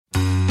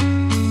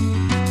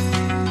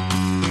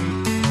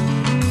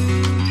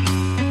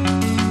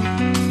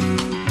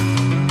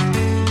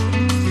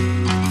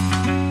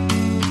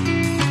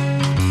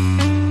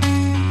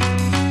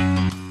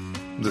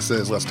This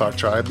is Let's Talk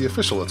Tribe, the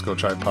official Let's Go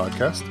Tribe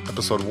podcast,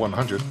 episode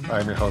 100.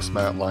 I'm your host,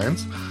 Matt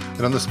Lyons,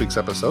 and on this week's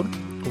episode,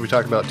 we'll be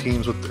talking about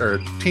teams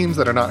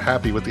that are not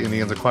happy with the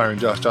Indians acquiring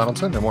Josh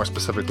Donaldson, and more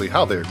specifically,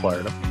 how they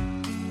acquired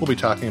him. We'll be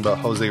talking about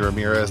Jose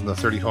Ramirez and the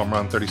 30 home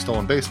run, 30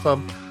 stolen base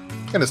club,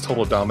 and his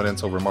total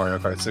dominance over Mario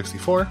Kart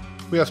 64.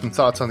 We have some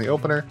thoughts on the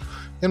opener,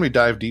 and we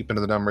dive deep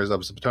into the numbers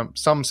of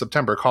some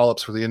September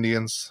call-ups for the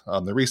Indians,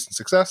 the recent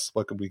success,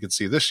 what we could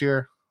see this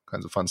year,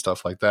 kinds of fun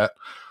stuff like that.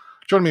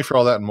 Joining me for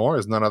all that and more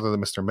is none other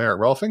than Mr.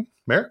 Merritt Rolfing.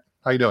 Merritt,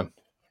 how you doing?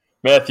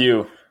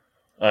 Matthew,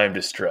 I'm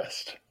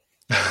distressed.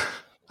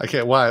 I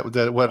can't. Why?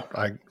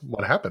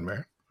 What happened,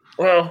 Merritt?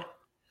 Well,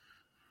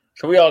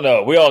 so we all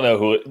know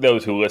who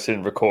those who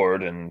listen,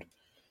 record, and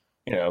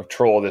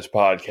troll this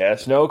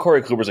podcast know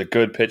Corey Kluber's a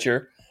good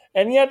pitcher,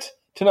 and yet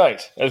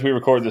tonight, as we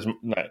record it's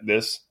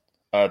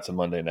a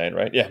Monday night,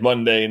 right? Yeah,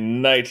 Monday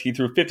night, he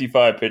threw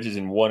 55 pitches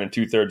in 1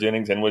 2/3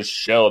 innings and was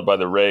shelled by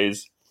the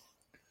Rays.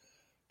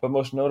 But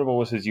most notable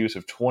was his use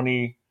of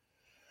 20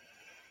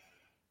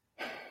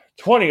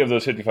 of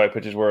those 55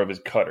 pitches were of his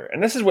cutter.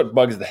 And this is what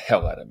bugs the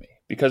hell out of me.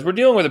 Because we're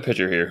dealing with a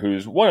pitcher here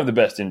who's one of the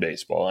best in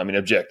baseball. I mean,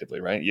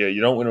 objectively, right? You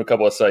don't win a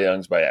couple of Cy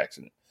Youngs by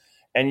accident.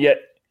 And yet,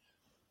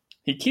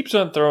 he keeps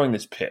on throwing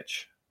this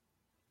pitch,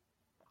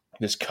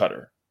 this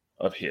cutter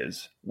of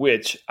his,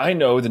 which I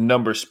know the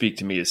numbers speak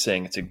to me as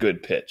saying it's a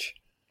good pitch.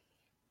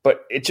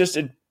 But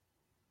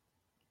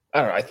I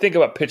don't know. I think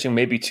about pitching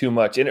maybe too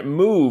much, and it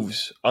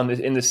moves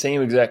in the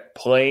same exact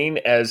plane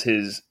as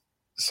his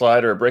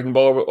slider or breaking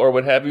ball or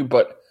what have you,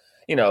 but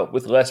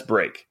with less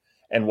break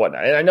and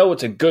whatnot. And I know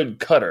it's a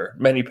good cutter.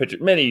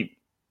 Many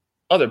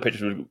other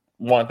pitchers would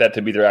want that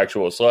to be their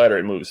actual slider.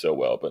 It moves so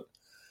well, but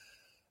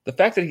the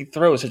fact that he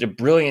throws such a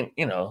brilliant,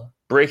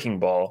 breaking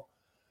ball,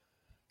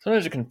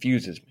 sometimes it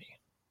confuses me.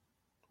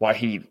 Why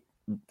he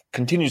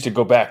continues to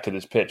go back to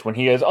this pitch when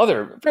he has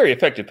other very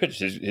effective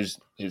pitches.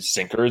 His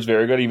sinker is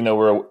very good, even though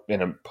we're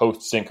in a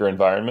post-sinker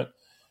environment.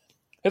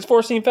 His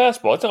four-seam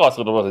fastball, it's lost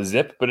a little bit of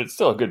zip, but it's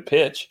still a good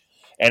pitch.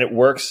 And it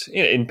works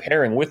in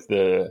pairing with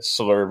the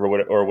slurve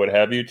or what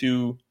have you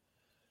to,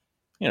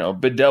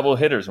 bedevil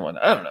hitters and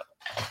whatnot. I don't know.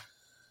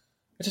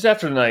 It's just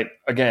after tonight,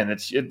 again,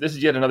 this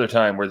is yet another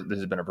time where this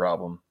has been a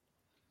problem.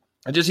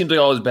 It just seems like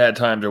all his bad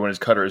times are when his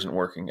cutter isn't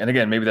working. And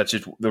again, maybe that's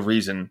just the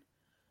reason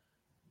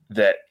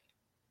that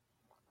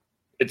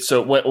it's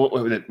so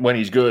when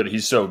he's good,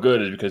 he's so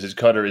good is because his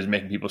cutter is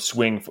making people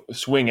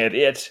swing at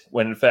it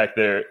when in fact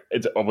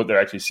what they're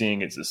actually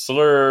seeing is the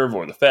slurve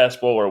or the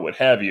fastball or what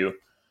have you.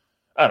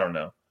 I don't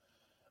know.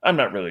 I'm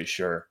not really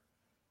sure.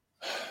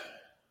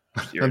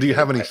 And do you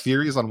have any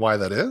theories on why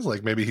that is?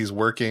 Like maybe he's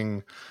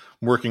working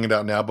it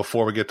out now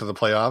before we get to the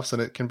playoffs and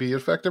it can be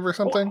effective or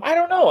something? Well, I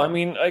don't know. I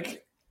mean,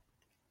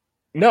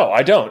 no,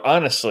 I don't.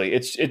 Honestly,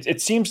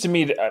 it seems to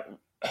me that.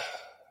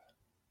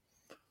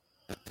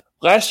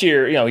 Last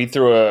year, he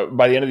threw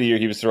by the end of the year,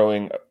 he was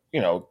throwing,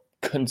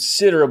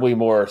 considerably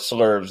more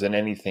slurves than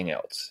anything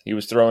else. He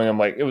was throwing them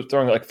like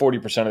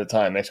 40% of the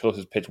time. Next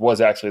closest pitch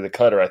was actually the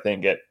cutter, I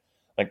think, at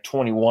like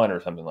 21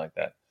 or something like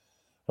that.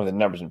 One of the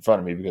numbers in front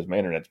of me because my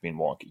internet's being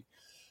wonky.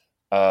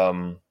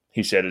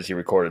 He said as he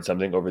recorded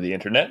something over the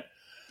internet.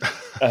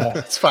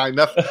 It's fine.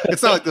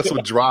 It's not like this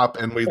would drop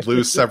and we'd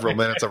lose several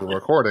minutes of a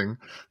recording.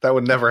 That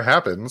would never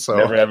happen. So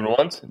never happened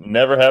once,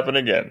 never happen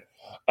again.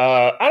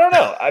 I don't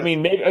know. I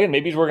mean,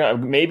 maybe he's working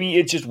on. Maybe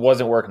it just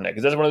wasn't working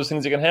because that's one of those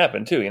things that can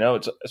happen too.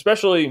 It's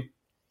especially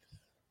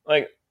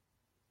like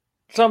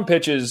some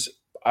pitches.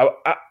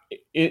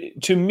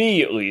 To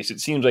me, at least, it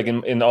seems like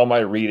in all my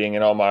reading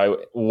and all my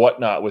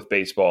whatnot with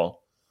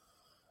baseball,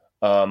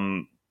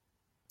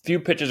 few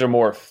pitches are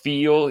more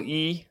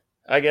feel-y,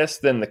 I guess,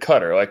 than the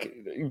cutter. Like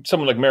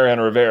someone like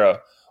Mariano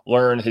Rivera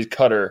learned his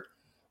cutter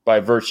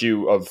by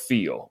virtue of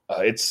feel.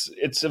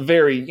 It's a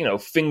very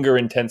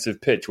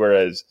finger-intensive pitch,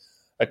 whereas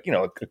a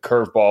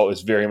curveball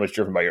is very much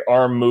driven by your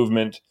arm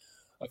movement.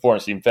 A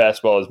four-seam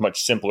fastball is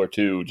much simpler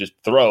to just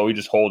throw. You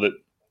just hold it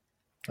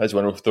as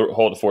when we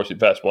hold a four-seam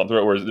fastball and throw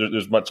it, whereas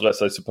there's much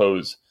less, I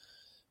suppose,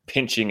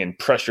 pinching and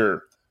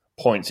pressure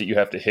points that you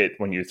have to hit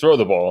when you throw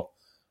the ball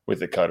with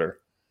the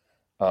cutter.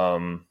 I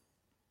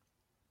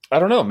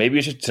don't know. Maybe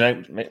it's just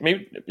tonight.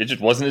 Maybe it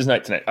just wasn't his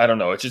night tonight. I don't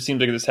know. It just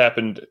seems like this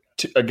happened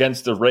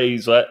against the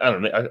Rays. I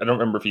don't know. I don't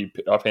remember if he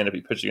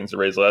pitched against the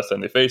Rays last time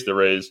they faced the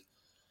Rays,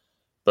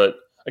 but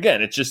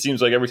again, it just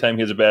seems like every time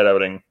he has a bad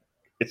outing,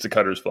 it's the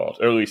cutter's fault,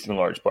 or at least in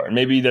large part. And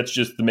maybe that's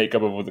just the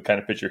makeup of the kind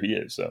of pitcher he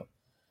is. So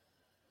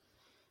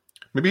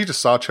maybe he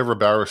just saw Trevor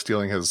Bauer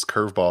stealing his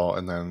curveball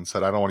and then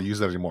said, "I don't want to use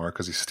that anymore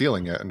because he's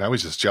stealing it." And now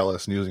he's just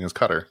jealous and using his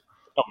cutter.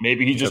 Oh,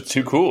 maybe he's just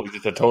too cool. He's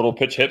just a total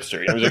pitch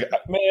hipster. He was like,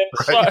 "Man,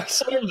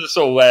 slurves are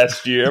so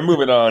last year. I'm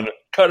moving on.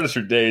 Cutters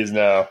for days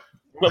now.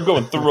 I'm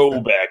going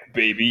throwback,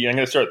 baby. I'm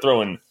going to start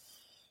throwing.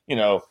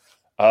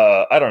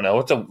 I don't know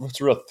what's a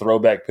real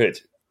throwback pitch."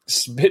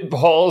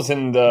 Spitballs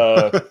and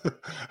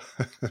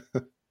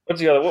what's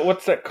the other?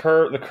 What's that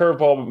curve? The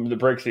curveball that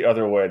breaks the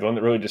other way, the one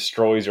that really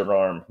destroys your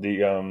arm.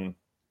 The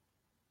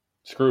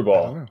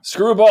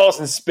screwballs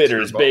and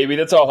spitters, baby.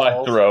 That's all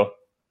I throw.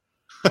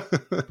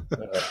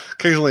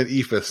 Occasionally an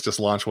Ephus just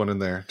launch one in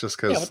there just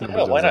because. Yeah, what the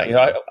hell? Why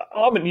not?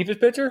 I'm an Ephus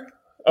pitcher.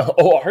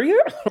 Oh, are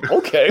you?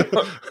 Okay.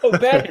 Oh,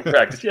 batting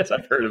practice. Yes,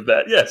 I've heard of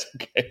that. Yes.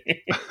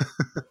 Okay.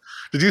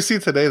 Did you see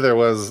today? There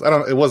was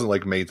it wasn't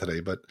like made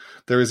today, but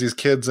there was these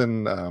kids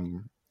in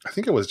I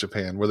think it was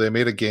Japan where they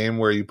made a game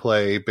where you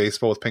play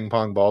baseball with ping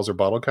pong balls or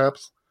bottle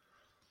caps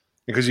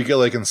because you get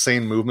like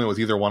insane movement with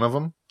either one of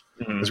them.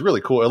 Mm-hmm. It's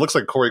really cool. It looks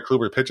like Corey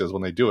Kluber pitches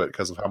when they do it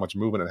because of how much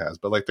movement it has.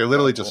 But like they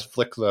literally just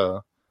flick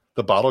the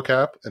bottle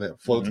cap and it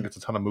floats and gets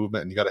a ton of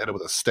movement, and you got to hit it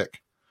with a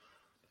stick.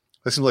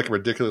 This seems like a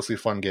ridiculously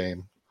fun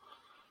game.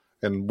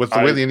 And with the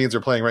way the Indians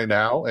are playing right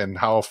now and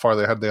how far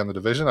they had on the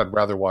division, I'd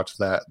rather watch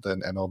that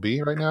than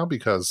MLB right now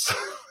because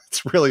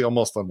it's really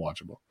almost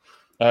unwatchable.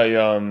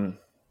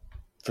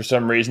 For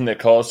some reason, that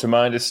calls to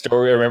mind a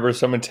story I remember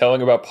someone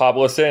telling about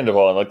Pablo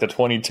Sandoval in like the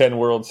 2010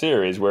 World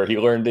Series, where he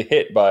learned to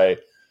hit by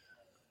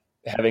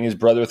having his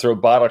brother throw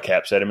bottle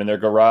caps at him in their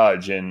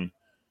garage. And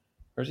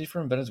where's he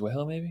from?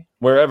 Venezuela, maybe?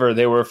 Wherever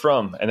they were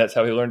from. And that's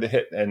how he learned to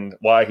hit and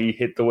why he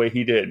hit the way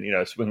he did,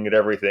 swinging at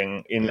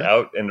everything in,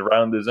 out, and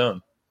around the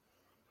zone.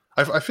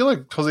 I feel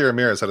like Jose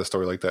Ramirez had a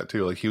story like that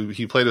too. Like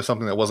he played with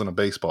something that wasn't a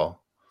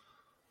baseball.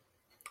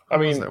 I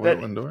mean,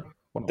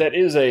 that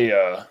is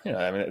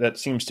that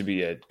seems to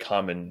be a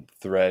common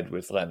thread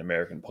with Latin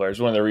American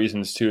players. One of the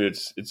reasons too,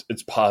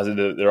 it's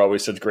positive they're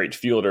always such great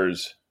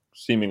fielders,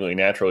 seemingly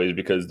naturally, is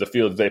because the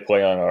fields they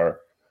play on are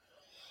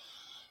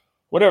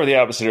whatever the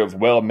opposite of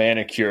well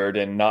manicured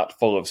and not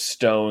full of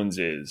stones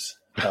is.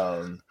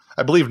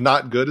 I believe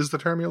not good is the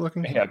term you're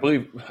looking for. Yeah,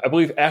 I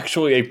believe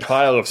actually a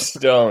pile of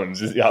stones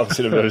is the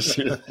opposite of those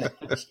two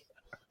things.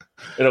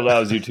 It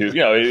allows you to,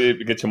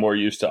 it gets you more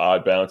used to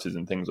odd bounces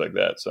and things like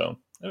that. So,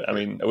 I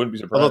mean, I wouldn't be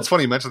surprised. Well, it's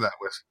funny you mentioned that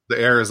with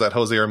the errors that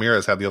Jose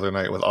Ramirez had the other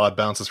night with odd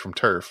bounces from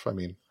turf. I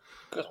mean,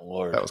 good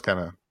Lord. That was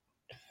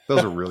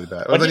those were really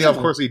bad. And then, of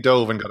course, he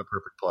dove and got a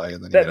perfect play.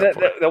 And then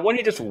that one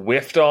he just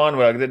whiffed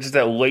on, just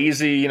that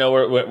lazy,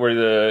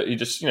 where you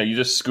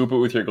just scoop it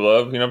with your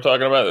glove. You know what I'm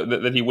talking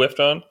about? That he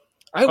whiffed on?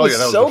 I was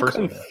so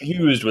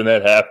confused when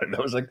that happened.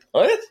 I was like,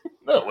 what?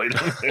 No, wait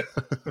a minute.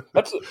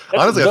 That's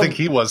honestly, I think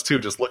he was too,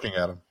 just looking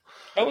at him.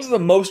 That was the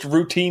most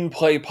routine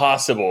play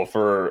possible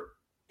for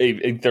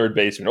a third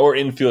baseman or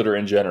infielder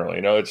in general.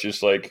 It's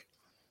just like,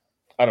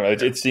 I don't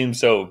know. It seems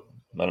so,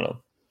 I don't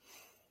know.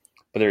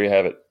 But there you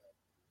have it.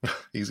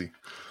 Easy.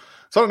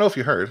 So I don't know if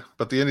you heard,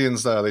 but the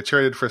Indians, they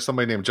traded for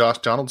somebody named Josh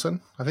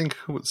Donaldson. I think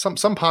some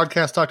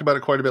podcast talked about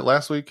it quite a bit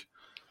last week.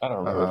 I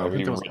don't remember if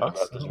he was about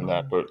this or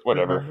not, but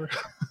whatever.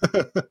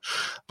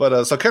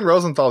 But so Ken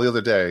Rosenthal the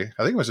other day,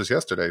 I think it was just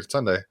yesterday,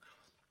 Sunday,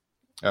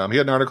 he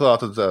had an article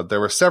out that there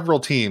were several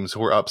teams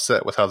who were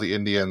upset with how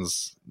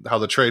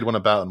the trade went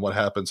about and what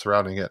happened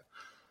surrounding it.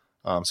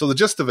 So the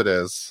gist of it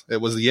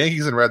was the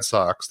Yankees and Red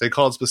Sox. They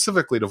called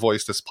specifically to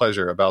voice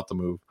displeasure about the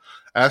move.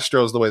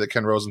 Astros, the way that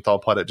Ken Rosenthal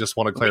put it, just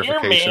wanted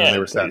clarification and they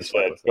were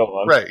satisfied.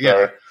 Right, yeah.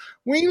 Sorry.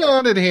 We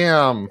wanted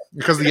him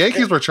because the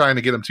Yankees were trying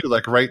to get him too,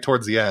 like right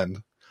towards the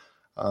end.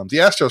 The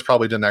Astros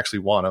probably didn't actually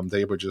want him.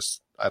 They were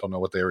just, I don't know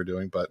what they were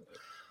doing, but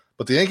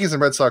the Yankees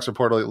and Red Sox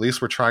reportedly at least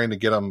were trying to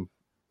get him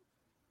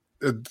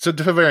to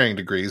varying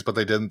degrees, but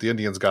they didn't. The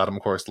Indians got him,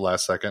 of course, the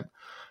last second.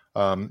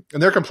 And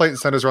their complaint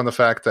centers around the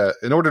fact that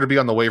in order to be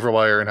on the waiver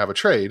wire and have a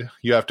trade,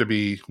 you have to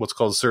be what's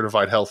called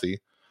certified healthy,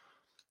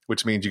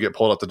 which means you get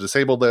pulled up the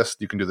disabled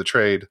list, you can do the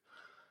trade,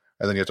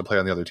 and then you have to play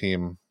on the other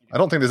team. I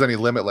don't think there's any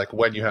limit like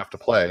when you have to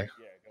play.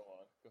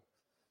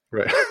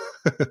 Right.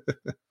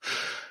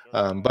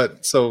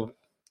 But so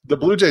the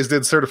Blue Jays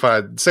did say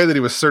that he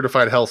was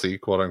certified healthy,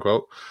 quote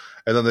unquote.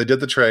 And then they did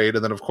the trade.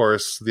 And then, of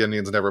course, the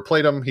Indians never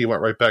played him. He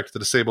went right back to the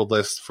disabled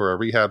list for a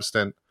rehab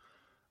stint.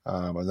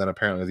 And then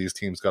apparently these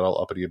teams got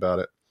all uppity about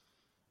it.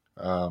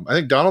 I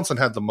think Donaldson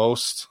had the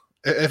most.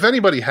 If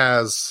anybody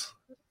has,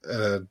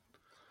 a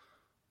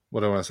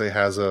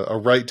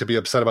right to be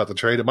upset about the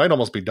trade, it might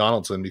almost be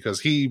Donaldson because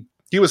he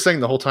was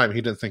saying the whole time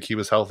he didn't think he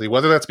was healthy.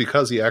 Whether that's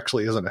because he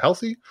actually isn't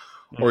healthy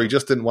or he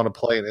just didn't want to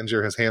play and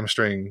injure his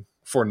hamstring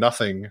for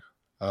nothing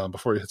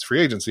before he hits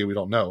free agency, we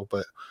don't know.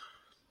 But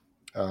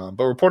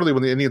reportedly,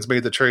 when the Indians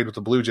made the trade with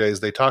the Blue Jays,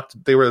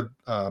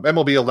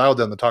 MLB allowed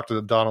them to talk to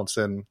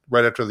Donaldson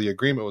right after the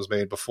agreement was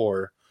made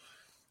before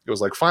it was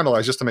like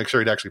finalized, just to make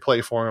sure he'd actually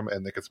play for him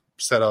and they could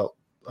set out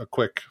a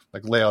quick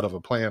layout of a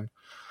plan.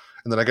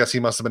 And then I guess he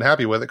must have been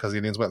happy with it because the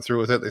Indians went through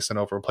with it. They sent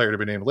over a player to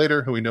be named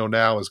later, who we know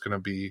now is going to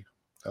be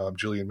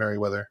Julian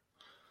Merriweather.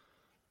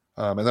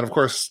 And then, of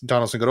course,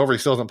 Donaldson got over. He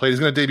still hasn't played. He's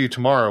going to debut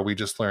tomorrow, we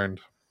just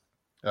learned.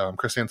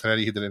 Chris Antonetti,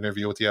 he did an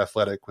interview with The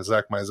Athletic with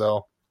Zach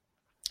Meisel.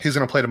 He's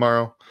going to play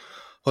tomorrow.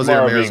 Jose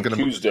Ramirez is going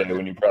to Tuesday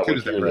when you probably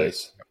hear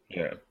this.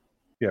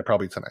 Yeah,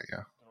 probably tonight,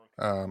 yeah.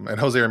 And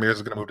Jose Ramirez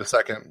is going to move to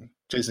second.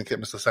 Jason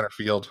Kipnis to center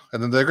field.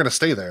 And then they're going to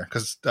stay there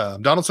because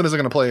Donaldson isn't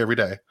going to play every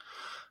day.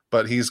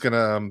 But he's going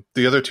to –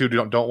 the other two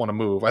don't want to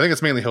move. I think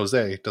it's mainly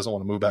Jose doesn't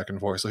want to move back and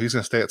forth. So he's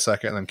going to stay at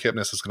second, and then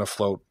Kipnis is going to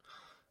float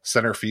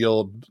center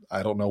field.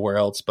 I don't know where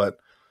else. But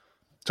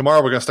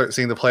tomorrow we're going to start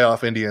seeing the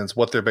playoff Indians,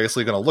 what they're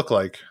basically going to look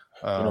like.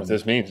 You know what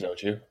this means,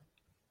 don't you?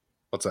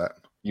 What's that?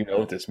 You know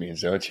what this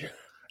means, don't you?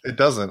 It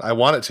doesn't. I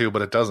want it to,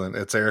 but it doesn't.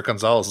 It's Eric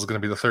Gonzalez is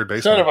going to be the third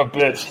baseman. Son of a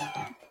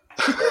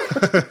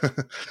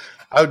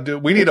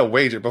bitch. We need a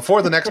wager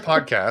before the next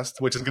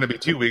podcast, which is going to be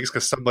 2 weeks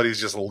because somebody's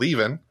just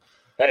leaving.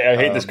 Hey, I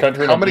hate this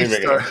country. How many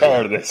I'm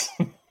tired of this.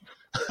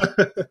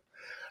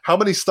 How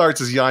many starts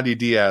is Yandy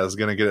Diaz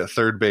going to get at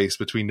third base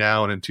between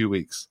now and in 2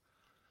 weeks?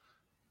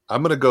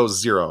 I'm going to go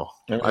 0.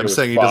 I'm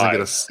saying he doesn't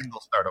get a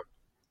single start.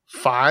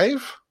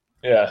 5?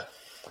 Yeah.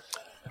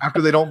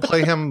 After they don't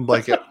play him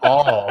like at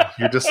all,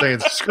 you're just saying,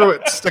 screw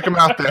it, stick him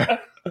out there.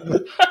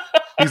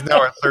 He's now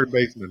our third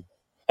baseman.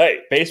 Hey,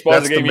 baseball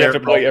is a game you have to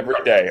play every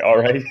day, all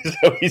right?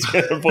 So he's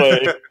going to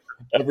play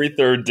every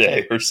third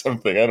day or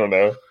something. I don't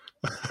know.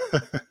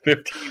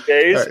 15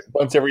 days, right.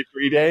 Once every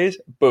 3 days,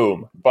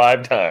 boom,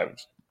 5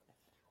 times.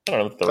 I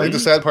don't know. 3? I think the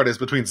sad part is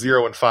between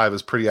 0 and 5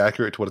 is pretty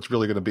accurate to what it's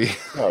really going to be.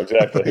 Oh,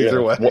 exactly.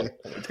 Either way.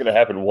 It's going to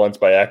happen once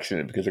by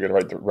accident because they're going to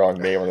write the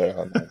wrong name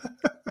on there.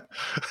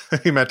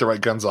 He meant to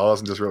write Gonzalez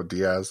and just wrote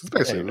Diaz. It's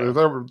basically,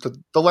 the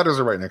letters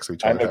are right next to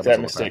each other. I make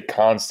that mistake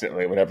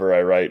constantly whenever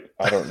I write.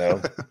 I don't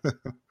know.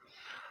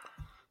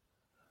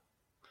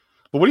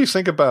 But what do you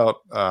think about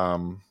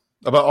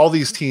all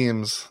these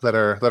teams that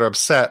are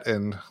upset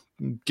and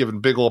giving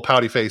big old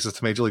pouty faces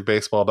to Major League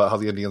Baseball about how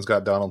the Indians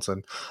got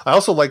Donaldson? I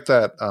also like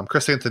that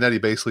Chris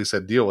Antonetti basically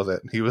said deal with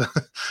it. He was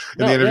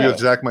in the interview with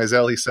Zach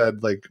Mizell. He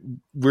said like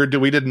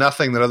we did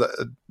nothing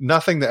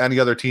that any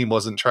other team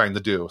wasn't trying to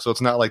do. So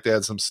it's not like they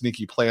had some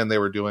sneaky plan they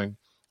were doing.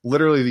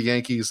 Literally, the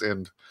Yankees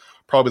and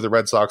probably the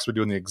Red Sox were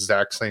doing the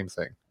exact same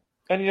thing.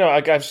 And,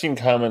 I've seen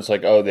comments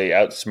like, oh, they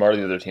outsmarted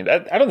the other teams.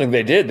 I don't think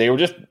they did. They were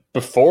just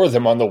before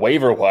them on the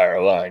waiver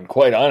wire line,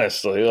 quite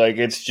honestly. Like,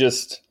 it's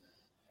just...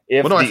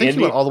 I think he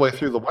went all the way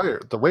through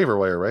the waiver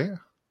wire, right?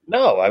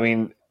 No, I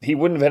mean, he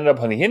wouldn't have ended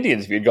up on the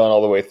Indians if he had gone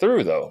all the way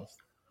through, though.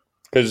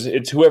 Because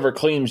it's whoever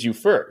claims you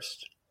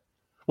first.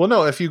 Well,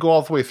 no, if you go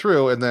all the way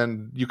through, and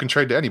then you can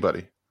trade to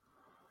anybody.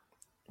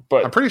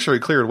 But I'm pretty sure he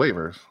cleared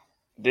waivers.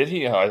 Did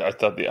he? Oh, I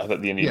thought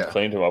the Indians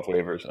claimed him off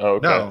waivers. Oh,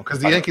 okay. No, because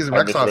the Yankees and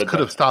Red Sox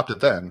could have stopped it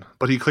then,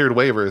 but he cleared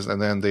waivers,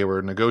 and then they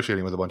were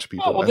negotiating with a bunch of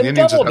people. Oh, well, and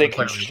then double they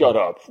can shut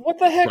up. What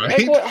the heck?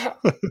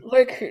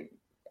 Right?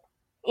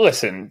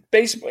 Listen,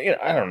 baseball.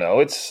 I don't know.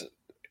 It's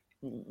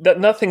that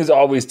nothing's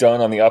always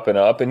done on the up and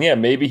up, and yeah,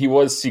 maybe he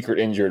was secret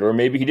injured, or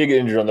maybe he did get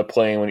injured on the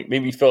plane when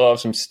maybe he fell off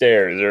some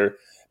stairs, or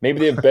maybe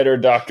they have better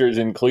doctors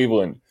in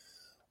Cleveland,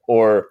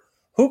 or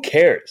who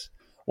cares?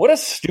 What a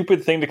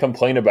stupid thing to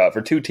complain about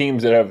for two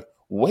teams that have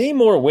way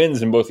more wins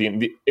than both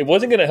it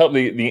wasn't going to help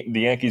the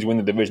Yankees win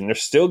the division. They're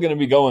still going to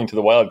be going to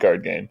the wild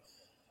card game.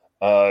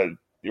 The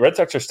Red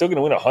Sox are still going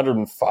to win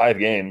 105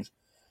 games.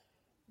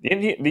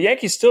 The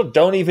Yankees still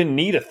don't even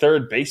need a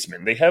third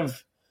baseman. They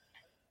have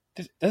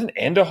isn't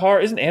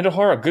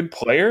Andujar a good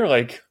player?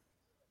 Like,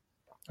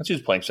 let's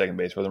just playing second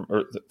base for them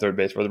or third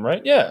base for them,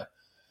 right? Yeah.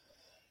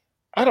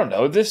 I don't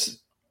know.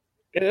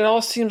 It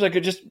all seems like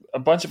it's just a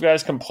bunch of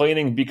guys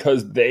complaining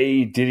because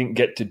they didn't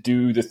get to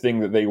do the thing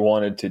that they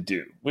wanted to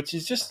do, which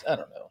is just, I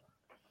don't know.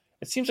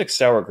 It seems like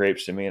sour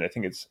grapes to me, and I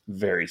think it's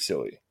very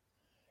silly.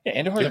 Yeah,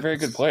 Andujar's a very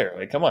good player.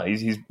 Like, come on.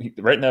 He's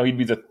right now he'd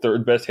be the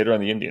third best hitter on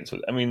the Indians. So,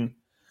 I mean,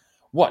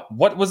 what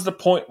was the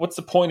point? What's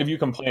the point of you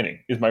complaining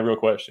is my real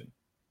question.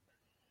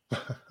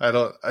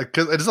 Cause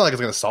it's not like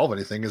it's going to solve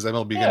anything. Is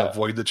MLB going to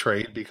avoid the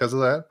trade because of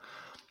that?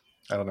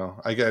 I don't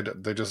know. I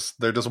get they're just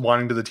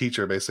wanting to the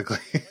teacher, basically.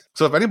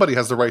 So if anybody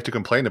has the right to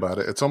complain about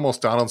it, it's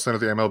almost Donaldson or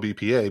the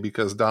MLBPA,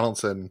 because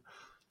Donaldson,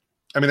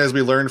 I mean, as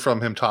we learned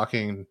from him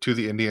talking to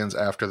the Indians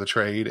after the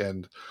trade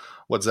and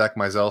what Zach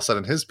Mizell said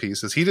in his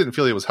piece, is he didn't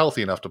feel he was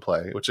healthy enough to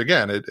play, which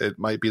again, it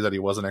might be that he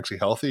wasn't actually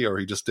healthy or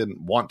he just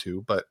didn't want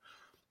to, but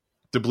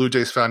the Blue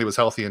Jays found he was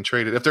healthy and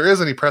traded. If there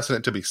is any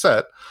precedent to be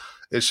set,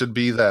 it should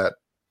be that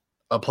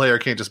a player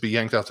can't just be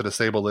yanked off the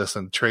disabled list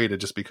and traded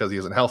just because he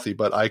isn't healthy,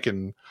 but I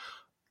can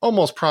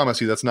almost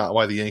promise you that's not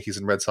why the Yankees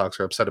and Red Sox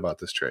are upset about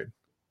this trade.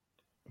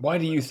 Why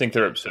do you think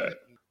they're upset?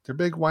 They're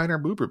big whiner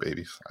boober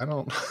babies. I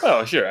don't.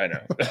 Oh, sure, I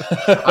know.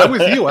 I'm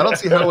with you. I don't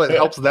see how it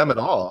helps them at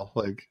all.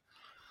 Like,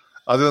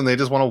 other than they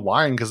just want to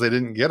whine because they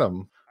didn't get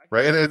them,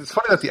 right? And it's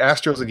funny that the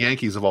Astros and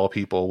Yankees, of all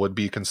people, would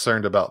be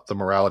concerned about the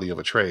morality of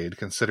a trade,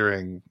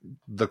 considering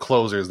the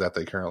closers that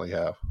they currently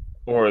have,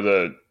 or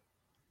the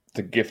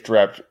gift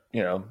wrapped.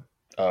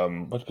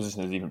 What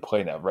position does he even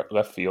play now?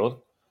 Left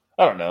field.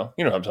 I don't know.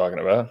 You know what I'm talking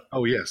about.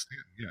 Oh, yes.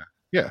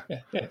 Yeah.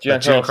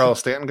 Giancarlo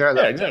Stanton guy,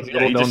 that exactly.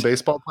 little-known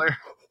baseball player.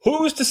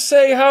 Who's to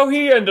say how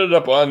he ended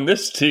up on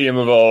this team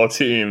of all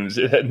teams?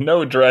 It had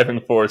no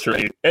driving force or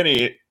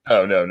any.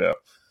 Oh, no.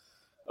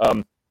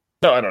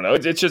 No, I don't know.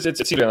 It's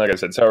like I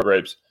said, sour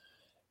grapes,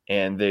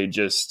 and they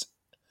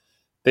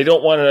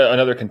don't want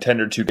another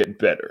contender to get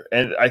better.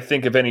 And I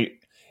think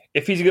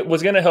if he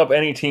was going to help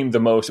any team the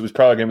most, it was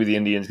probably going to be the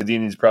Indians, because the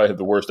Indians probably have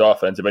the worst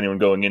offense of any of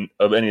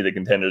the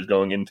contenders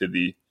going into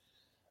the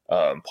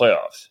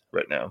playoffs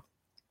right now.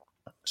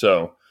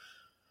 So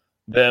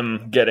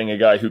them getting a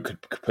guy who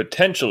could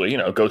potentially,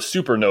 go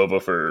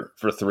supernova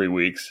for 3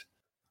 weeks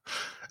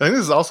I think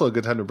this is also a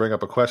good time to bring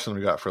up a question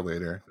we got for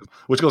later,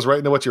 which goes right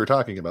into what you were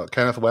talking about.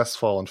 Kenneth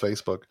Westfall on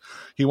Facebook.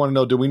 He wanted to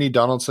know, do we need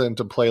Donaldson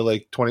to play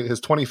like his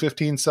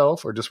 2015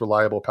 self or just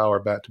reliable power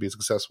bat to be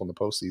successful in the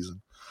postseason?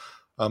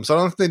 So I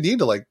don't think they need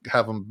to like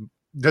have him.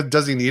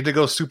 Does he need to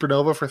go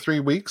supernova for 3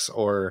 weeks?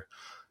 Or,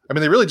 I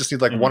mean, they really just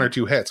need like one or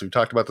two hits. We've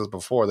talked about this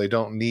before. They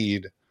don't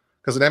need,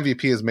 because an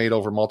MVP is made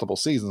over multiple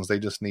seasons. They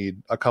just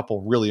need a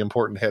couple really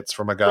important hits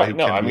from a guy who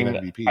can be an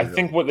MVP. I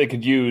think what they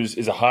could use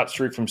is a hot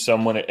streak from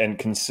someone and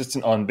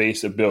consistent on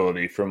base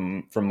ability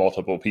from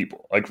multiple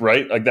people. Like,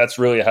 right? Like that's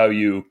really how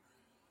you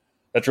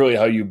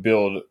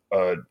build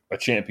a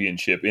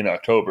championship in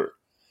October.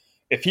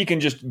 If he can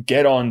just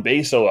get on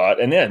base a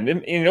lot and then,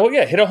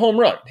 hit a home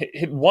run,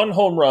 hit one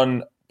home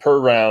run per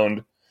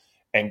round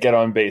and get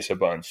on base a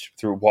bunch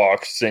through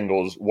walks,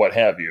 singles, what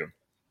have you.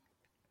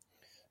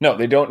 No,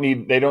 they don't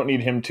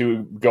need him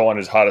to go on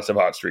his hottest of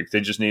hot streaks.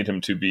 They just need him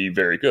to be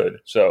very good.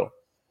 So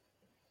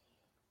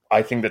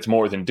I think that's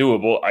more than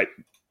doable.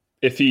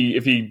 If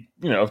he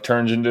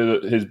turns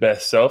into his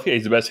best self,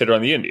 he's the best hitter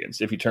on the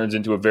Indians. If he turns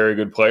into a very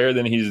good player,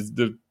 then he's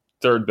the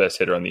third best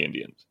hitter on the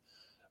Indians.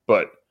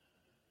 But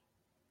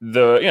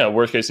the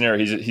worst case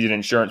scenario, he's an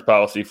insurance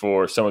policy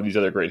for some of these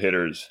other great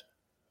hitters,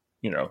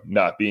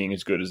 not being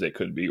as good as they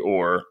could be,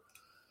 or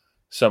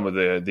some of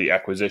the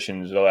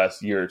acquisitions of the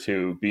last year or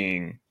two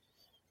being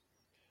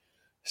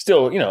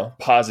still,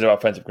 positive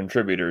offensive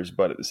contributors,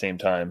 but at the same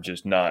time,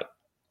 just not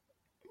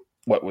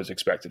what was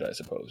expected, I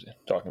suppose.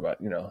 Talking about,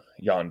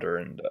 Yonder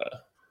and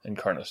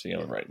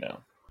Encarnacion right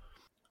now.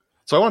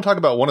 So I want to talk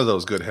about one of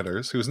those good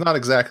hitters who's not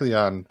exactly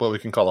on what we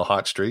can call a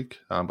hot streak.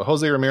 But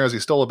Jose Ramirez, he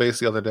stole a base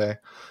the other day,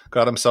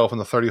 got himself in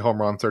the 30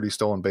 home run, 30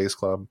 stolen base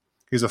club.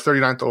 He's the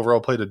 39th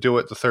overall play to do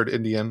it, the third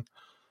Indian.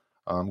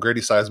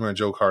 Grady Sizemore and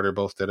Joe Carter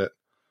both did it.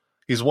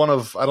 He's one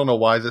of, I don't know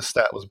why this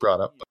stat was brought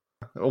up,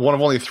 but one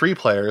of only 3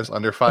 players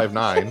under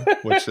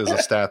 5'9", which is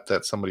a stat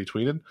that somebody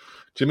tweeted.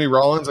 Jimmy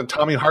Rollins and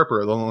Tommy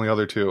Harper are the only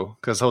other two,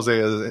 because Jose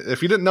is,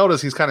 if you didn't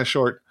notice, he's kind of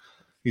short.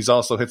 He's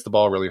also hits the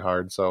ball really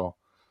hard, so...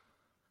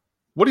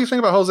 What do you think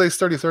about Jose's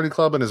 30-30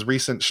 club and his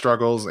recent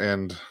struggles?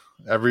 And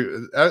I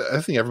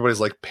think everybody's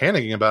like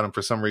panicking about him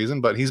for some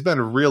reason, but he's been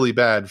really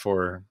bad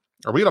for.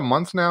 Are we at a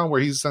month now where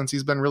he's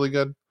been really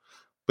good?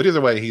 But either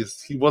way, he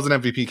was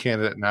an MVP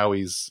candidate. Now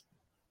he's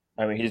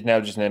now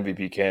just an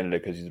MVP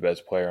candidate because he's the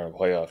best player on a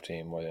playoff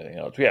team more than anything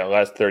else. Yeah,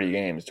 last 30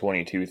 games,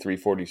 22,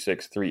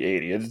 346,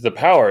 380. The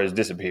power has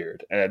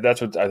disappeared, and that's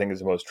what I think is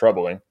the most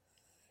troubling.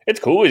 It's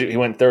cool he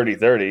went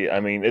 30-30. I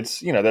mean, it's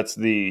that's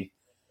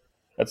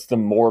the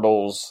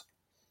mortals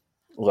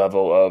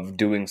level of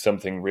doing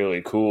something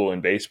really cool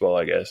in baseball,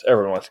 I guess.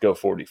 Everyone wants to go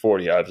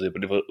 40-40, obviously,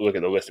 but if you look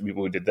at the list of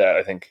people who did that,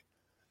 I think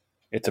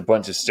it's a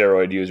bunch of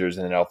steroid users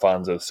and then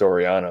Alfonso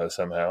Soriano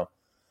somehow.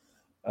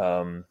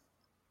 I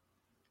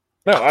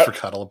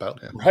forgot all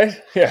about him.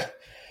 Right? Yeah.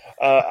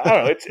 I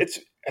don't know. It's.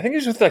 I think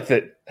it was with like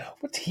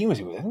what team was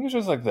he with? I think it was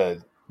just like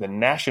the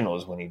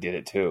Nationals when he did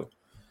it too.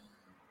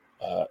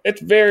 It's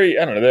very,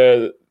 I don't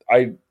know.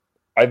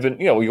 I've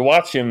been, you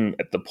watch him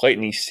at the plate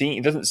and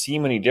he doesn't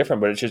seem any different,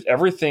 but it's just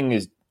everything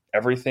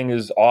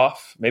is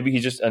off. Maybe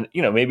he's just,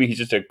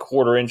 a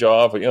quarter inch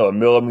off, a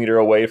millimeter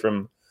away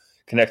from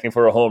connecting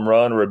for a home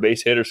run or a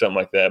base hit or something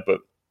like that. But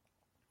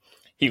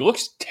he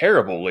looks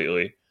terrible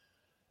lately,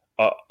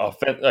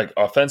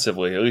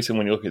 offensively, at least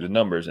when you look at the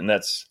numbers, and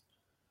that's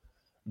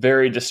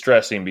very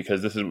distressing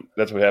because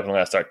that's what happened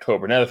last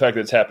October. Now the fact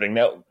that it's happening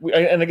now,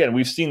 and again,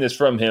 we've seen this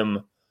from him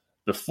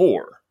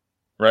before.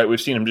 Right,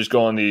 we've seen him just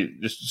go on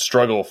just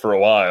struggle for a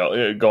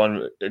while, go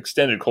on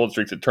extended cold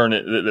streaks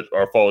that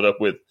are followed up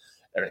with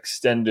an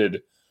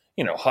extended,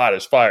 hot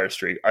as fire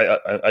streak.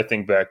 I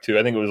think back to,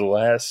 I think it was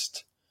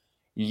last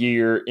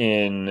year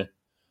in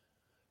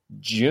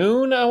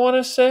June, I want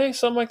to say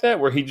something like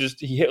that, where he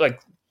hit like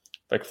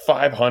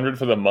 500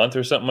 for the month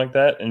or something like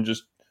that, and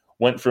just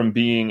went from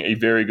being a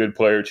very good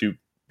player to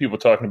people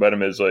talking about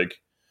him as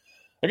like,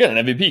 again,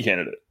 an MVP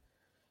candidate.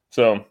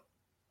 So.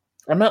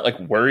 I'm not like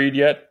worried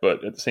yet,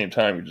 but at the same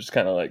time, you're just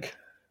kind of like,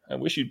 I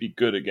wish you'd be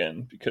good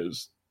again,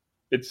 because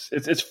it's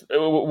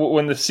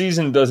when the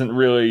season doesn't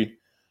really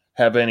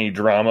have any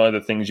drama.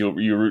 The things you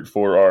root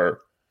for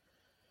are,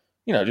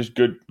 just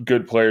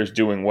good players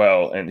doing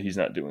well, and he's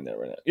not doing that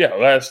right now. Yeah,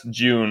 last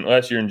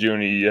year in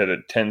June, he had a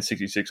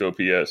 1066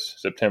 OPS.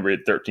 September, he had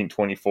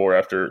 1324.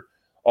 After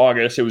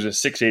August, it was a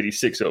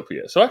 686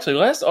 OPS. So actually,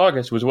 last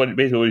August was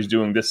basically what he's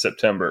doing this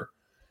September,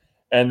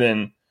 and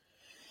then.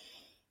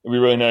 It'd be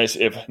really nice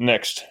if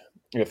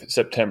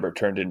September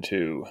turned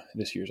into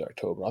this year's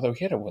October. Although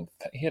never mind,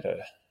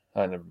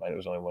 it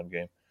was only one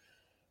game.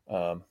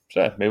 So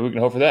maybe we can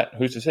hope for that.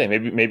 Who's to say?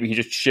 Maybe he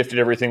just shifted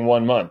everything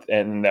 1 month,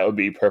 and that would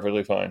be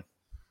perfectly fine.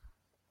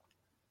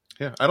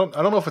 Yeah, I don't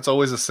know if it's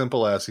always as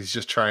simple as he's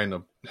just trying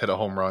to hit a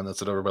home run.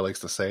 That's what everybody likes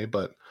to say,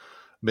 but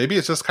maybe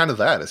it's just kind of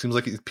that. It seems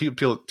like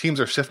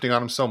teams are shifting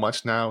on him so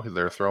much now.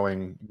 They're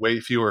throwing way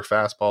fewer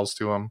fastballs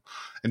to him.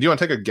 And do you want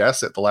to take a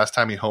guess at the last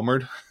time he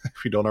homered,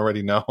 if you don't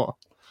already know?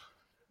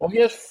 Well, he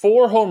has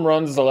 4 home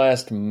runs the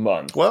last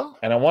month. Well,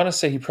 and I want to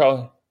say he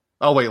probably...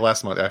 Oh, wait,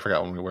 last month. I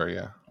forgot when we were,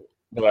 yeah.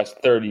 the last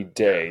 30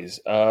 days.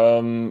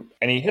 And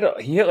he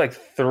hit like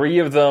 3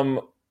 of them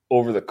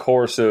over the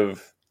course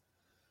of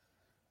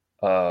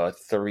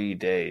 3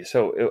 days.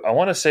 So I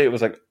want to say it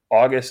was like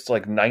August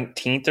like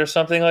 19th or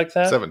something like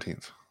that.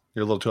 17th.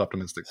 You're a little too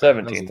optimistic.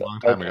 17th. That was a long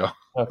time ago.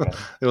 Okay.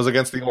 It was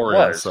against the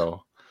Orioles.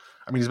 So,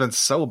 I mean, he's been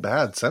so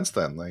bad since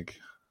then. Like,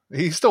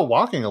 he's still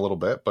walking a little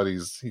bit, but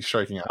he's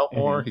striking out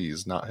more.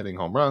 He's not hitting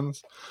home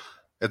runs.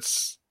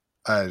 It's,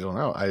 I don't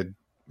know.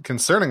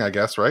 Concerning, I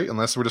guess, right?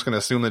 Unless we're just going to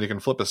assume that he can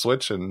flip a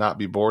switch and not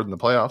be bored in the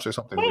playoffs or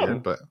something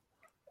weird. But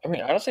I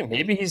mean, honestly,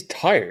 maybe he's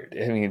tired.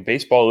 I mean,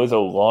 baseball is a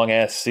long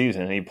ass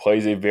season, and he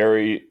plays a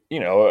very,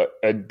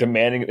 a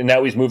demanding. And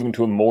now he's moving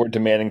to a more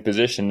demanding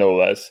position, no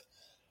less.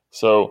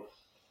 So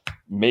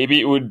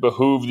maybe it would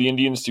behoove the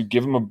Indians to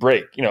give him a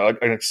break. An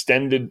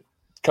extended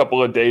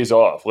couple of days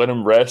off, let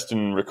him rest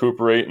and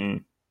recuperate,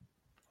 and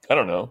I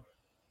don't know.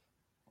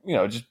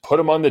 Just put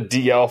him on the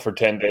DL for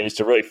 10 days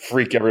to really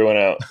freak everyone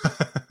out.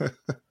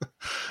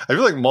 I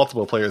feel like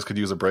multiple players could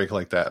use a break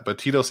like that, but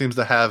Tito seems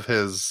to have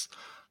his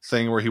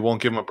thing where he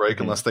won't give him a break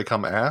unless they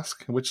come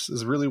ask, which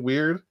is really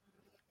weird.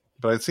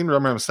 But I seem to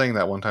remember him saying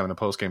that one time in a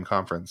post-game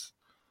conference.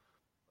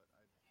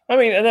 I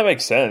mean, and that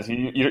makes sense.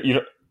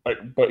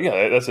 But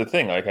yeah, that's the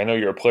thing. Like, I know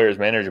you're a player's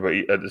manager, but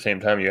at the same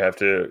time, you have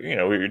to,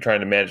 you're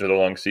trying to manage for the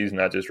long season,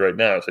 not just right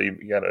now. So you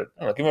got to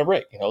give him a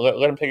break.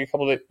 Let him take a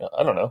couple of days.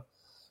 I don't know.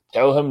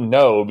 Tell him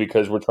no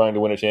because we're trying to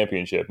win a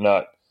championship.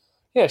 Not,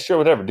 yeah, sure,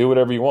 whatever. Do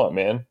whatever you want,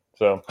 man.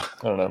 So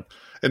I don't know.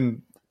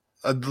 And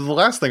the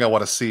last thing I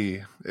want to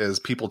see is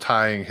people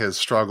tying his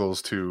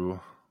struggles to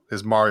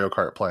his Mario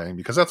Kart playing,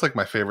 because that's like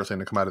my favorite thing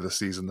to come out of this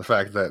season. The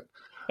fact that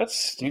that's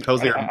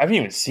stupid. I haven't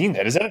even seen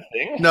that. Is that a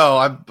thing?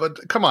 No,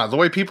 but come on. The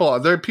way people are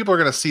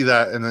going to see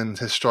that, and then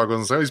his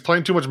struggles. So he's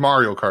playing too much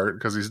Mario Kart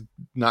because he's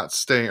not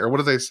staying, or what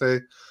do they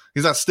say?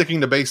 He's not sticking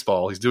to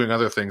baseball. He's doing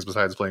other things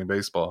besides playing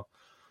baseball.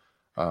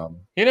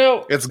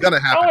 It's going to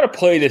happen. I want to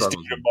play this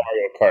game of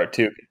Mario Kart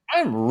too.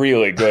 I'm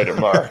really good at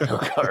Mario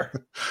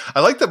Kart.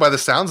 I like that by the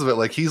sounds of it.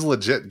 Like, he's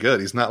legit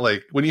good. He's not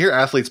like, when you hear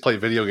athletes play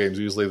video games,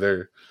 usually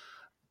they're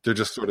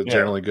just sort of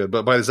generally good.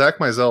 But by Zach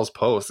Meisel's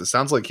post, it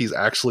sounds like he's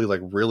actually like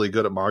really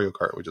good at Mario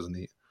Kart, which is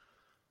neat.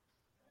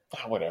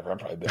 Oh, whatever, I'm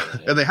probably better.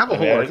 And they have a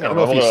whole, I don't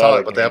know if you saw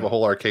it, but they have a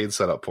whole arcade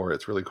set up for it.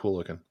 It's really cool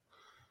looking.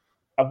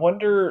 I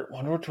wonder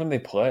which one they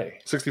play.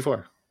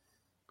 64.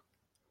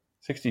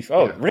 64.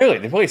 Oh, yeah. Really?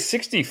 They play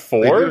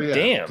 64? Yeah.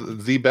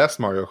 Damn. The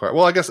best Mario Kart.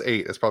 Well, I guess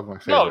 8 is probably my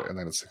favorite, and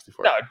then it's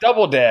 64. No,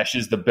 Double Dash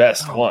is the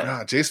best one.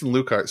 God, Jason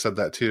Lukart said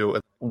that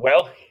too.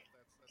 Well,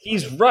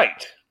 he's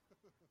right.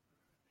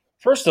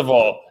 First of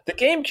all, the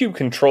GameCube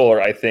controller,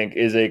 I think,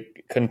 is a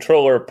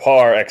controller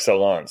par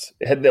excellence.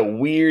 It had that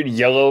weird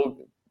yellow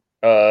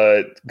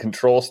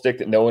control stick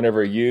that no one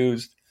ever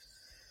used.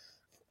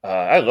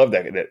 I love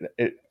that.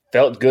 It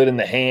felt good in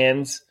the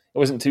hands. It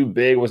wasn't too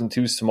big. It wasn't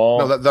too small.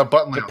 No, that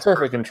button, the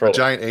perfect control. A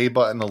giant A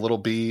button, a little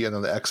B, and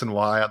then the X and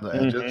Y on the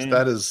edges.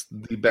 That is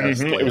the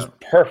best. It was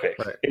perfect.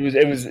 Right. It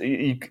was,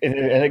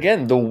 and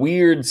again, the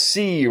weird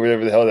C or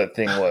whatever the hell that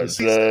thing was.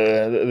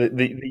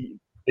 the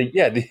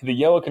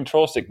yellow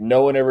control stick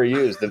no one ever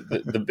used.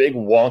 The big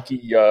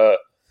wonky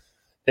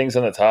things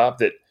on the top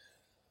that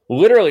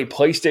literally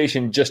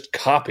PlayStation just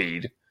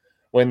copied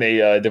when they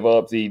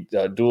developed the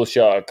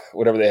DualShock,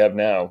 whatever they have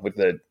now, with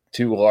the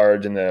too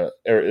large and the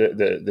L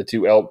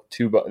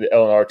and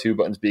R2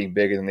 buttons being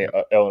bigger than the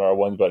L and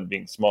R1 button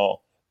being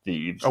small.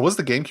 Was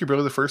the GameCube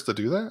really the first to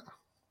do that?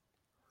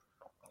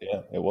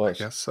 Yeah, it was.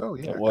 I guess so.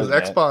 Yeah, it was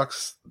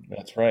Xbox.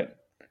 That's right.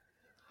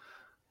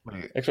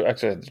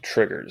 Xbox had the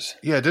triggers.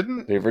 Yeah,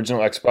 didn't the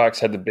original Xbox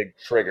had the big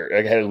trigger?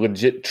 It had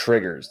legit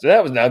triggers.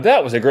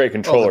 That was a great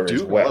controller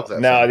as well.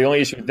 Now the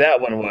only issue with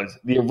that one was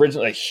the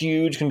original, a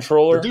huge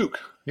controller. The Duke.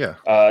 Yeah.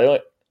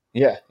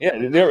 Yeah.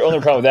 The only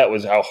problem with that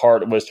was how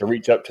hard it was to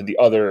reach up to the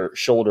other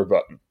shoulder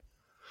button.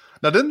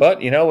 Now, didn't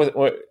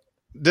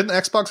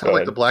Xbox have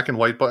like the black and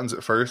white buttons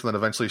at first, and then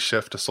eventually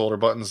shift to shoulder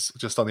buttons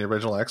just on the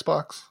original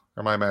Xbox?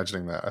 Or am I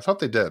imagining that? I thought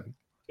they did.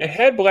 It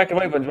had black and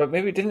white buttons, but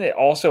maybe didn't it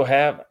also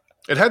have?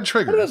 It had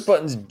triggers. What do those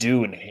buttons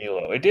do in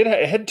Halo? It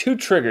had 2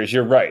 triggers.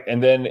 You're right,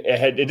 and then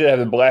it did have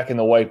the black and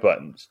the white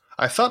buttons.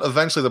 I thought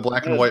eventually the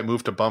black and white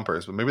moved to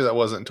bumpers, but maybe that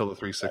wasn't until the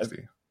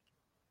 360.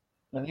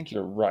 I think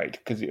you're right,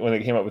 because when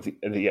they came up with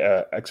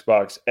the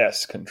Xbox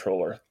S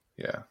controller.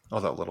 Yeah. Oh,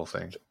 that little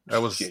thing. I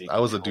was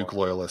a Duke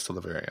loyalist to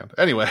the very end.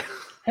 Anyway.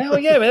 Hell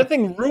yeah, man. That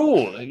thing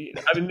ruled. I mean,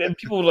 and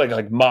people would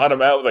like mod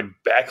them out with like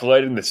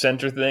backlighting the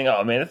center thing.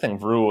 Oh, man, that thing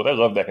ruled. I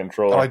love that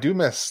controller. Oh, I do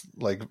miss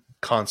like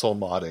console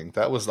modding.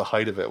 That was the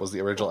height of it, was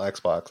the original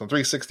Xbox. And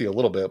 360 a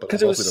little bit, but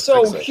because it was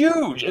so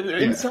huge. And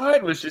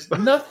inside was just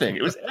nothing.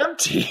 It was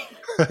empty.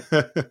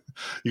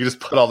 You just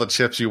put all the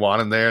chips you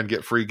want in there and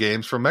get free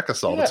games from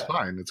MechAssault. Yeah. It's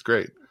fine. It's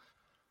great.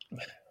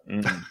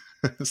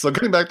 So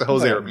getting back to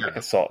Jose Ramirez.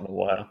 MechAssault in a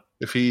while.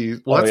 If he,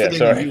 well, that's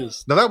the thing you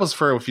use. Now that was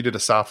for if you did a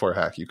software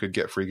hack, you could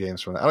get free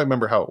games from it. I don't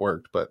remember how it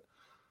worked, but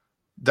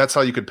that's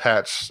how you could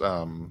patch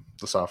the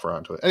software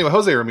onto it. Anyway,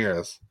 Jose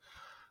Ramirez.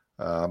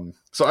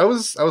 So I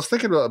was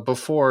thinking about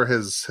before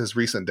his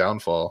recent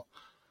downfall.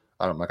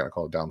 I'm not going to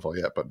call it downfall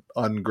yet, but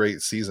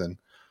ungreat season.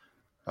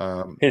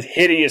 His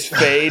hideous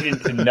fade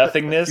into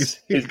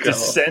nothingness, his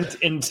descent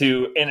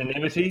into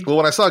anonymity. Well,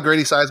 when I saw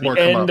Grady Sizemore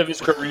the come end up of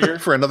his career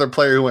for another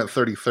player who went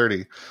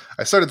 30-30,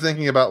 I started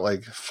thinking about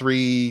like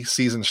 3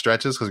 season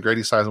stretches because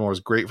Grady Sizemore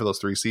was great for those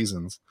 3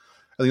 seasons.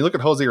 And you look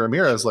at Jose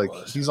Ramirez, like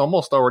he's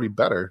almost already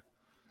better.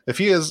 If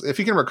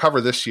he can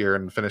recover this year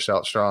and finish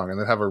out strong and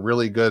then have a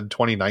really good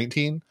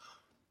 2019,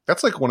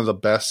 that's like one of the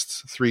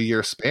best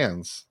 3-year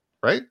spans,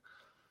 right?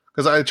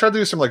 Because I tried to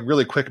do some like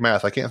really quick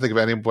math. I can't think of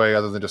any way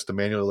other than just to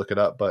manually look it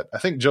up. But I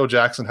think Joe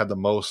Jackson had the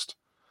most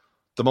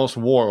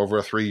WAR over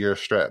a 3-year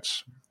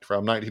stretch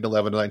from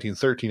 1911 to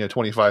 1913 at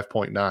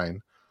 25.9.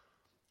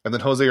 And then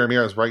Jose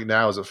Ramirez right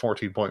now is at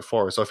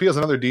 14.4. So if he has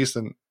another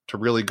decent to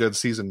really good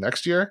season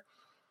next year,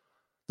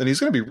 then he's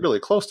going to be really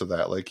close to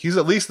that. Like he's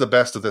at least the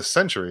best of this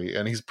century,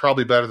 and he's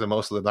probably better than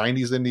most of the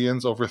 90s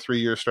Indians over a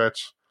 3-year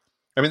stretch.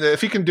 I mean,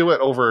 if he can do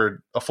it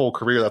over a full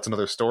career, that's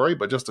another story.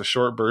 But just a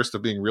short burst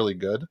of being really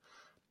good,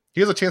 he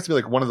has a chance to be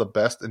like one of the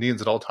best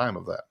Indians at all time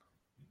of that.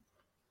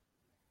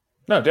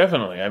 No,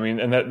 definitely. I mean,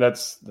 and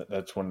that's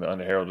one of the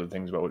unheralded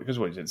things about because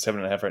what he's at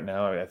 7.5 right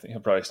now. I think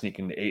he'll probably sneak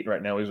into 8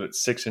 right now. He was at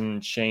 6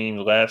 and change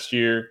last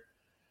year,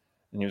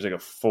 and he was like a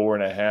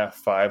 4.5,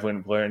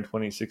 5-win player in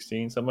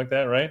 2016, something like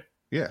that, right?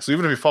 Yeah. So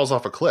even if he falls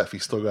off a cliff,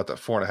 he's still got that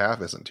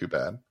 4.5. Isn't too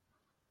bad.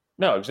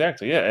 No,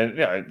 exactly. Yeah, and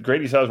yeah,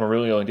 Grady Sizemore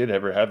really only did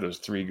ever have those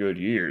 3 good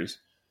years.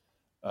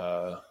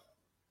 I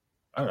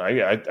don't know.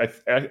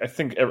 I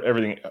think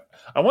everything.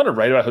 I want to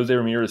write about Jose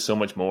Ramirez so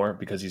much more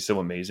because he's so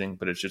amazing,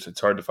 but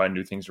it's hard to find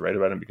new things to write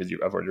about him because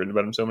I've already written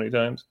about him so many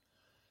times.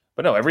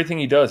 But no, everything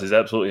he does is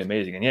absolutely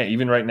amazing. And yeah,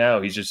 even right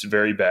now, he's just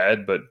very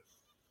bad, but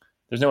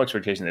there's no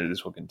expectation that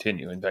this will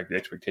continue. In fact, the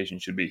expectation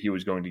should be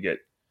he's going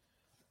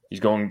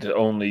to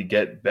only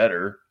get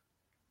better.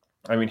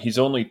 I mean, he's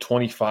only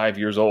 25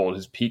 years old.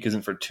 His peak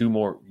isn't for 2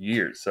 more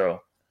years. So,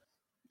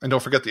 and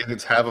don't forget the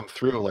Indians have him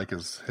through like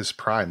his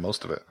prime,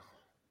 most of it.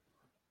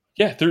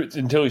 Yeah,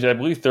 until he's, I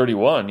believe,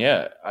 31.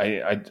 Yeah,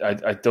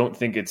 I don't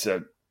think it's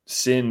a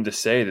sin to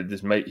say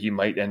that he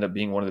might end up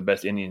being one of the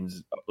best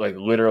Indians, like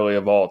literally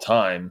of all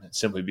time,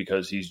 simply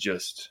because he's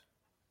just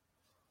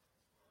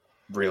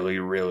really,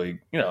 really,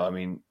 I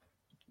mean,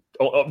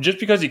 just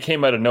because he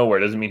came out of nowhere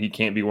doesn't mean he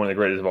can't be one of the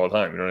greatest of all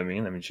time. You know what I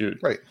mean? I mean, shoot.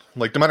 Right.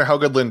 Like, no matter how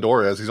good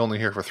Lindor is, he's only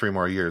here for 3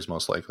 more years,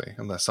 most likely,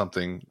 unless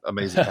something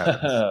amazing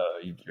happens.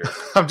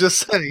 I'm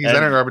just saying, he's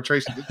entering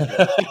arbitration this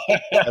year.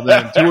 And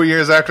then 2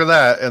 years after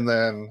that, and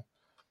then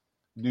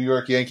New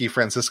York Yankee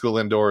Francisco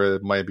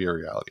Lindor might be a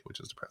reality, which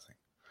is depressing.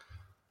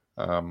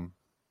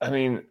 I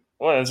mean,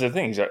 well, that's the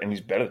thing.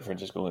 He's better than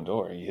Francisco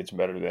Lindor. He hits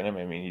better than him.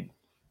 I mean,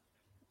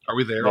 are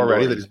we there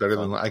already that he's better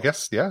than? I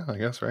guess,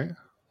 right.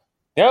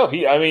 No,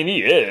 he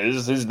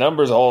is. His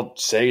numbers all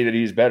say that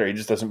he's better. He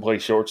just doesn't play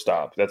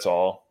shortstop. That's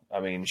all.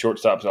 I mean,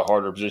 shortstop's a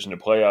harder position to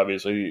play,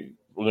 obviously.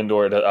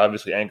 Lindor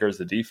obviously anchors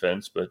the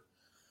defense, but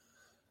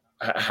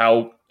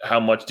how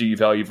much do you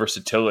value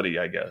versatility,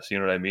 I guess? You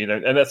know what I mean?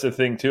 And that's the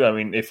thing, too. I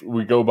mean, if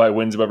we go by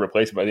wins above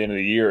replacement by the end of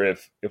the year,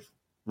 if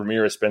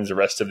Ramirez spends the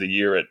rest of the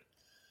year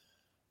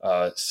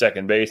at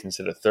second base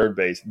instead of third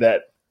base,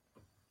 that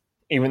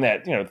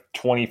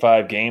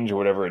 25 games or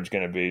whatever it's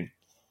going to be,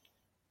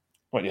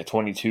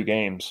 22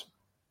 games.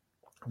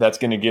 That's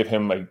going to give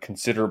him a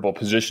considerable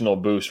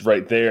positional boost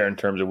right there in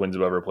terms of wins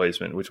above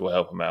replacement, which will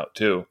help him out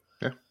too.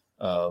 Yeah.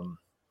 And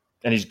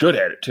he's good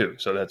at it too.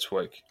 So that's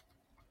like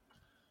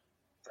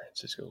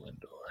Francisco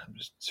Lindor. I'm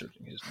just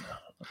searching his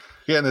now.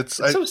 Yeah, and it's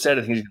so sad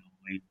I think he's going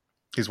to leave.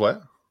 He's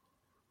what?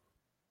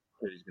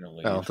 He's going to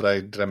leave.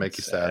 Oh, did I make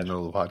you sad in the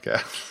middle of the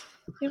podcast?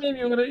 You made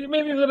me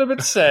a little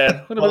bit sad.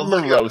 A little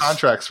bit morose.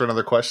 Contracts for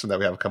another question that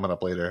we have coming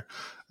up later,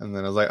 and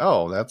then I was like,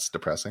 "Oh, that's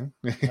depressing."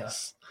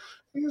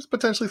 He's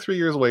potentially 3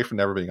 years away from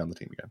never being on the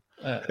team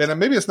again. And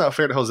maybe it's not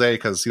fair to Jose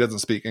because he doesn't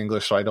speak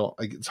English, so I don't.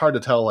 It's hard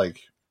to tell like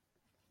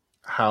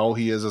how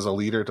he is as a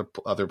leader to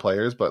other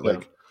players, but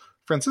like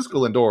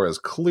Francisco Lindor is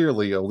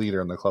clearly a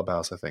leader in the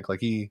clubhouse. I think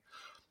like he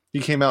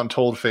came out and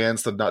told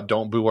fans to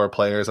don't boo our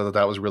players. I thought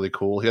that was really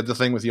cool. He had the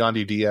thing with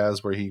Yandy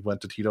Diaz where he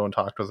went to Tito and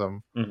talked with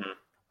him. Mm-hmm.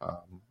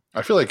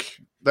 I feel like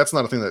that's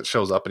not a thing that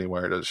shows up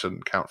anywhere. It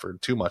shouldn't count for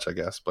too much, I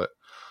guess. But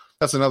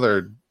that's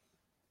another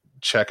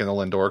check in the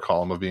Lindor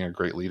column of being a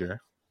great leader.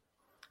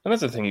 And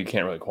that's the thing you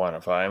can't really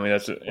quantify.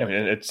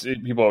 It's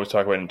people always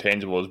talk about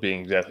intangibles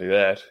being exactly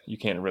that. You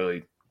can't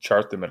really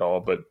chart them at all.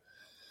 But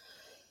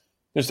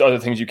there's other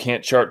things you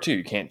can't chart too.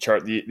 You can't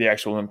chart the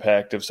actual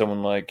impact of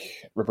someone like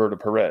Roberto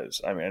Perez.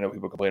 I mean, I know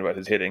people complain about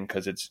his hitting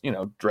because it's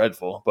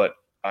dreadful, but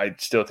I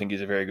still think he's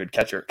a very good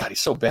catcher. God,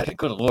 he's so bad.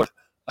 Good Lord,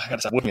 I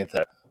gotta stop looking at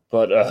that.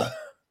 But, I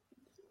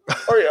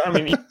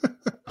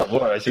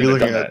should have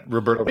done that.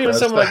 Roberto Even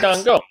someone like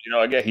Don Gomes,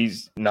 again,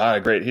 he's not a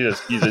great.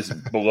 He's a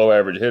below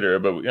average hitter,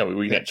 but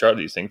we can't chart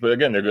these things. But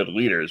again, they're good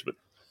leaders. But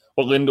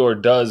what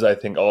Lindor does, I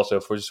think,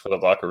 also for the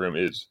locker room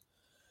is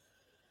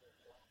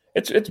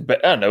it's. I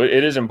don't know.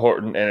 It is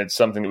important, and it's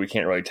something that we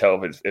can't really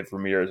tell if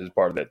Ramirez is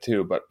part of that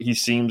too. But he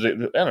seems. I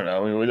don't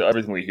know. I mean, with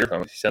everything we hear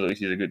from him, he sounds like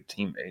he's a good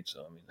teammate.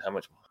 So I mean, how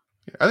much?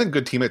 I think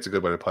good teammate's a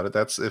good way to put it.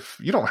 That's if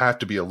you don't have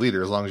to be a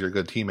leader as long as you're a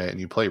good teammate and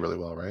you play really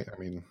well, right? I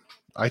mean,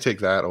 I take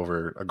that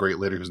over a great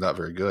leader who's not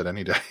very good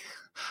any day.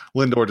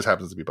 Lindor just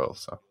happens to be both.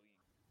 So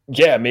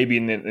yeah, maybe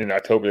in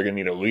October they're going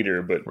to need a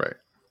leader, but right.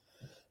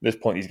 At this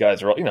point, these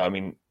guys are all, I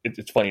mean,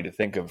 it's funny to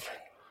think of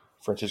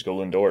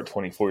Francisco Lindor at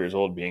 24 years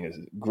old being a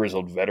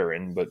grizzled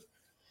veteran, but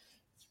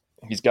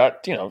he's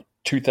got,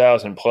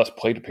 2,000 plus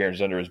plate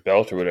appearances under his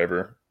belt or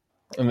whatever.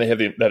 And they have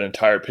that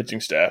entire pitching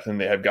staff, and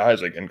they have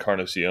guys like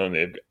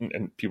Encarnacion,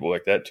 and people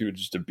like that too,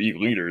 just to be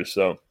leaders.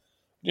 So,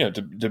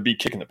 to be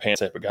kicking the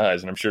pants type of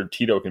guys, and I'm sure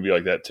Tito can be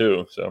like that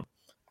too. So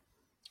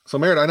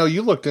Merritt, I know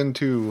you looked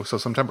into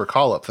September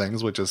call-up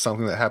things, which is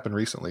something that happened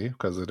recently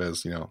because it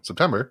is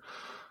September,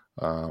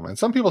 and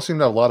some people seem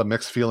to have a lot of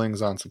mixed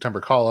feelings on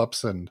September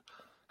call-ups and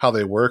how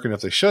they work and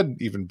if they should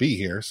even be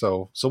here.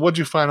 So what'd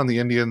you find on the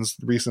Indians'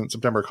 recent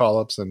September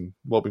call-ups and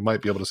what we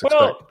might be able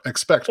to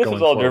expect this going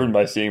was all forward? Driven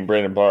by seeing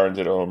Brandon Barnes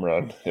hit a home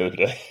run the other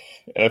day.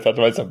 And I thought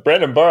to myself,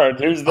 Brandon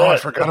Barnes, who's that? Oh, I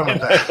forgot about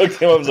that. I looked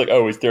at him, I was like,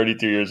 oh, he's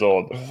 32 years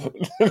old.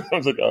 I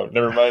was like, oh,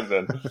 never mind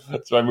then.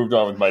 So I moved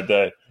on with my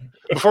day.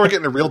 Before we get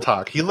into real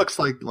talk, he looks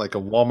like a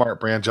Walmart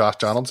brand Josh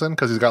Donaldson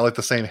because he's got like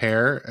the same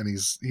hair and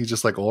he's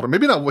just like older.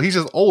 Maybe not. He's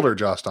just older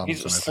Josh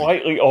Donaldson. He's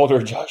slightly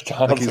older Josh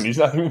Donaldson. He's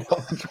not even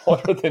much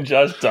older than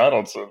Josh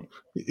Donaldson.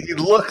 He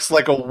looks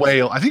like a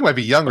way. I think he might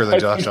be younger than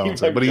Josh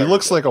Donaldson, but he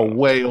looks like a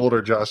way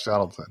older Josh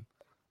Donaldson.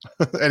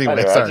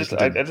 Anyway, sorry.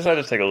 I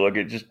decided to take a look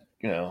at just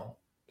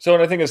So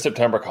when I think of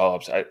September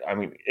call-ups, I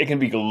mean it can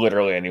be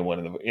literally anyone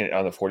on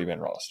the 40-man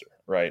roster,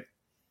 right?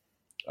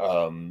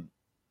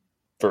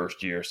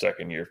 First year,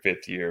 second year,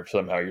 fifth year.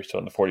 Somehow you're still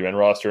on the 40-man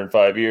roster in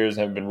 5 years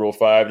and haven't been Rule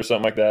 5 or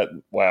something like that.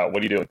 Wow, what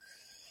are you doing?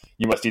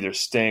 You must either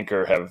stink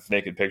or have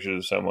naked pictures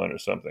of someone or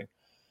something.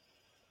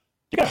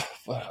 You got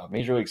a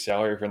major league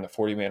salary if you're in the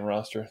 40-man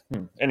roster.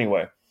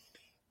 Anyway,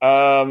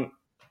 not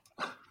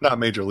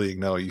major league.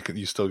 No,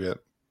 you still get.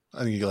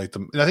 I think you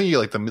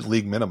get the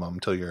league minimum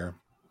until you're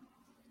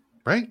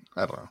right.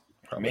 I don't know.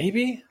 Probably.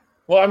 Maybe.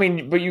 Well, I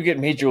mean, but you get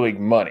major league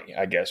money,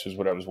 I guess, was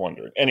what I was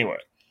wondering. Anyway,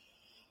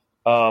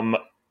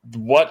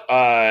 what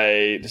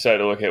I decided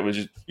to look at was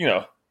just,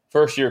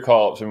 first year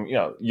call-ups and,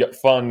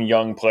 fun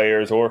young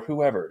players or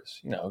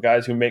whoever's,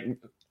 guys who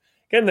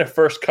getting their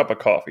first cup of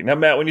coffee. Now,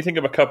 Matt, when you think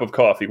of a cup of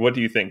coffee, what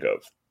do you think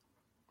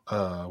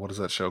of? What is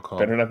that show called?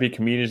 Better not be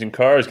comedians in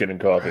cars getting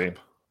coffee.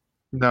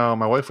 No,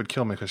 my wife would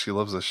kill me because she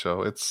loves this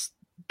show. It's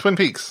Twin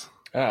Peaks.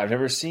 I've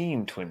never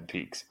seen Twin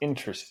Peaks.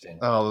 Interesting.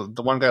 Oh,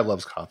 the one guy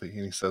loves coffee,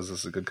 and he says this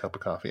is a good cup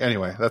of coffee.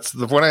 Anyway, that's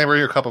when I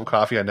hear a cup of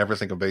coffee, I never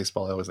think of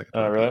baseball. I always think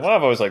of really? Well,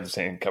 I've always liked the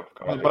same cup of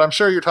coffee. But I'm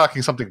sure you're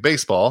talking something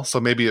baseball,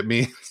 so maybe it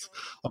means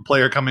a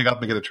player coming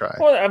up and get a try.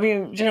 Well, I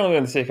mean, generally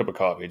when they say cup of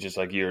coffee, it's just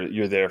like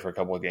you're there for a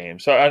couple of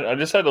games. So I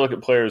decided to look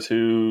at players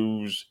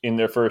who's in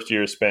their first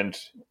year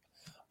spent,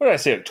 what did I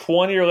say,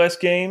 20 or less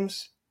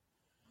games?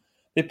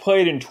 They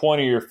played in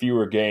 20 or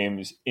fewer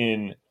games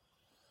in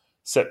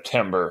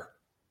September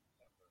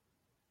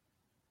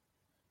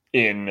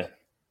in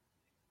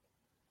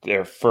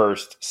their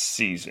first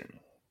season.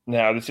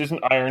 Now, this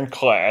isn't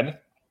ironclad,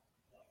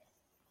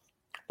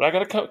 but I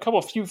got a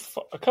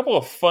couple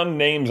of fun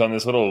names on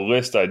this little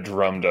list I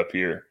drummed up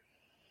here.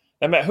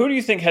 Now, Matt, who do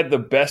you think had the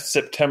best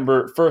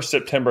first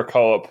September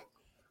call-up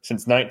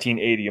since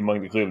 1980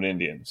 among the Cleveland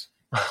Indians?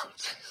 I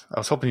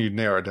was hoping you'd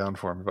narrow it down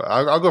for me, but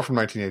I'll go from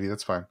 1980.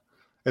 That's fine.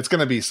 It's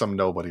going to be some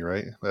nobody,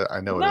 right?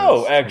 I know it is.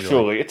 No,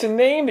 actually. It's a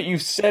name that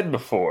you've said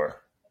before.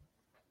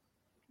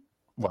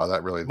 Wow,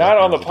 that really not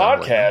on the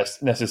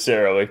podcast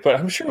necessarily, but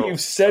I'm sure you've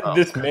said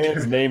this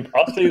man's name.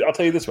 I'll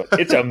tell you this one.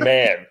 It's a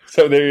man.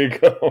 So there you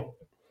go.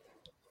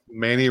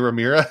 Manny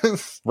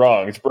Ramirez?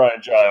 Wrong. It's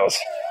Brian Giles.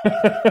 He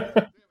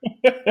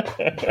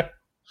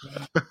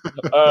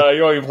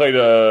played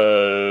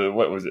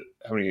what was it?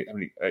 How many?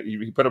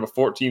 He put up a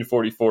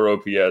 1444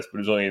 OPS, but it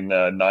was only in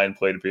 9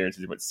 plate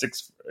appearances.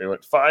 He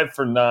went 5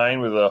 for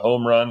 9 with a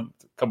home run,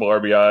 a couple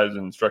RBIs,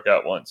 and struck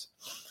out once.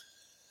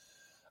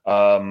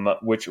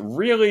 Which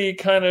really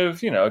kind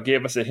of,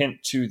 gave us a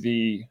hint to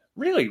the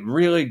really,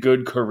 really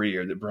good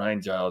career that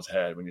Brian Giles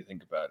had when you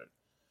think about it.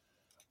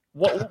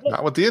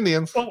 Not with the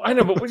Indians. Well, I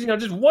know, but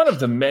just one of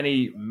the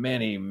many,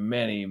 many,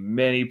 many,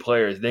 many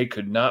players they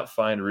could not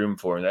find room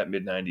for in that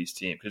mid-90s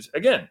team. Because,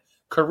 again,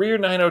 career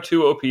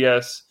 902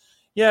 OPS,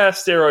 yeah,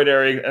 steroid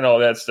era and all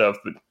that stuff,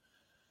 but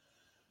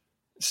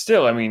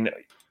still, I mean,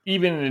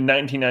 even in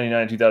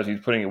 1999, 2000,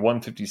 he's putting a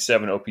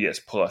 157 OPS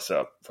plus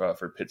up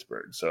for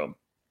Pittsburgh. So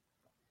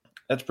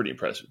that's pretty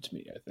impressive to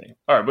me, I think.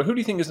 All right, but who do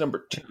you think is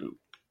number 2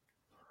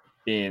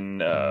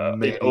 in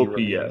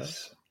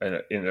OPS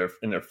in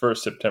their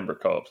first September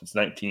call-up since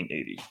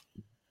 1980?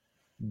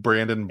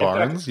 Brandon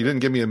Barnes. You didn't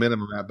give me a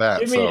minimum at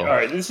bat. All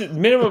right, this is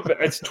minimum.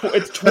 It's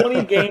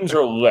 20 games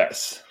or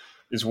less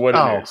is what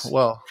it is.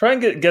 Well, try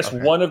and guess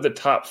one of the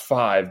top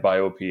 5 by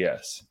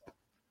OPS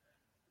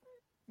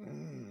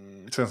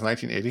since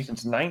 1980.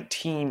 Since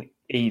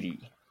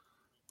 1980.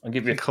 I'll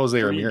give you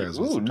Jose Ramirez.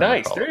 Ooh,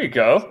 nice. There you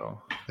go.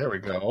 So, there we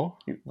go.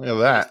 Look at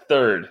that.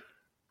 Third.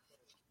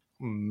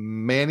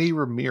 Manny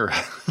Ramirez.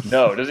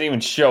 No, it doesn't even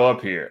show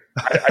up here.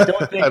 I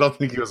don't think. I don't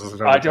think he was a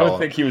September I don't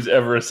call-up. think he was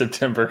ever a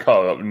September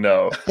call-up.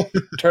 No.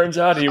 Turns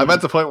out he was. I'm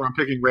at the point where I'm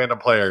picking random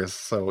players.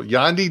 So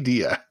Yandy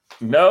Diaz.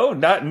 No,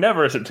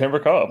 never a September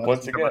call-up. Not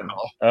Once September again.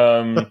 call.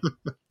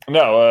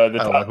 No, the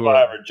I don't top know,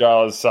 five are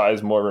Giles,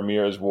 Sizemore,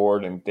 Ramirez,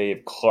 Ward, and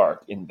Dave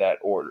Clark in that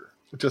order.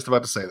 Just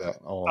about to say that.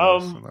 All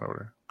of those in that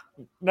order.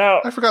 Now,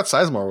 I forgot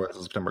Sizemore was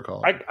a September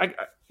call.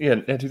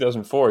 in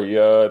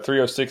 2004,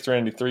 306,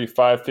 393,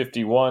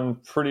 551.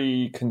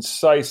 Pretty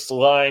concise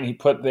line he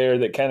put there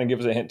that kind of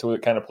gives a hint to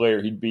what kind of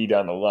player he'd be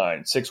down the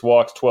line. 6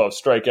 walks, 12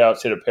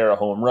 strikeouts, hit a pair of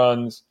home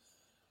runs,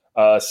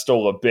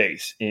 stole a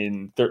base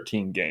in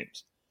 13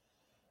 games.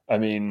 I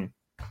mean,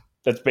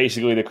 that's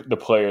basically the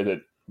player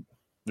that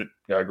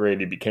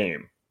Grady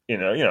became,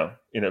 in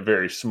a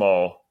very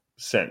small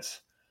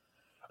sense.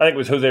 I think it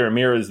was Jose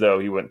Ramirez, though.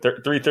 He went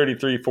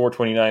 333,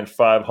 429,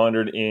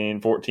 500 in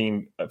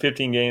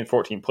 15 games,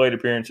 14 plate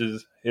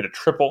appearances, hit a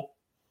triple,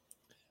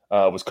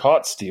 was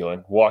caught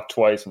stealing, walked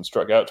twice, and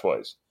struck out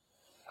twice.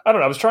 I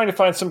don't know. I was trying to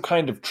find some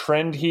kind of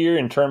trend here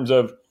in terms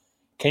of,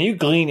 can you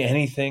glean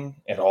anything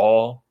at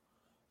all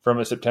from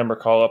a September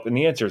call-up? And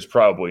the answer is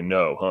probably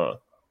no, huh?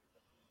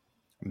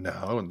 No,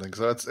 I wouldn't think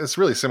so. It's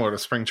really similar to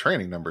spring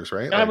training numbers,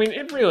 right? I mean,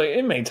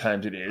 in many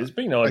times it is.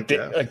 But, like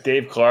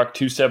Dave Clark,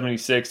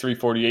 276,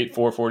 348,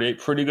 448,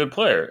 pretty good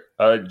player.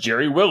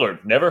 Jerry Willard,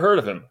 never heard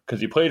of him because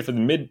he played for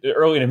the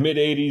early to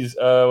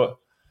mid-'80s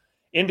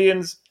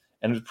Indians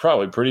and was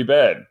probably pretty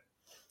bad.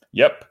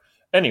 Yep.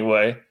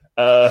 Anyway.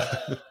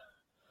 Just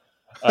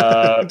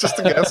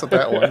to guess at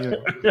that one.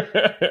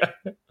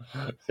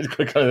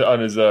 Click on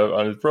his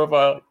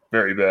profile.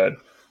 Very bad.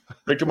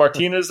 Victor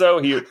Martinez,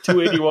 though, he had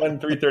 281,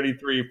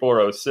 333,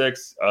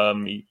 406.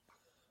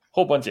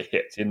 Whole bunch of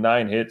hits. He had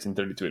 9 hits and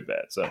 32 at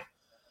bats. So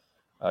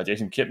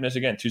Jason Kipnis,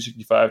 again,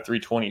 265,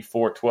 320,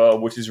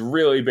 412, which is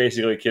really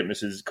basically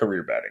Kipnis's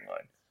career batting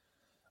line.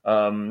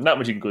 Not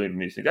much you can glean from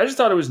these things. I just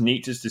thought it was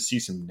neat just to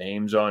see some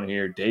names on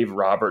here. Dave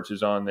Roberts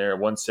is on there,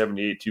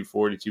 178,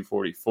 240,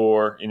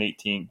 244 in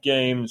 18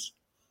 games.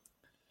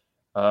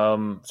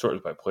 Sort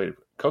of by plate.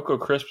 Coco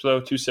Crisp, though,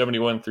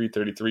 271,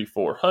 333,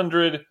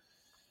 400.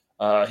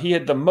 He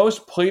had the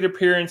most plate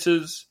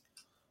appearances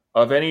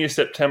of any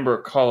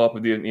September call-up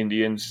of the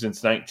Indians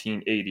since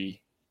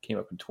 1980. Came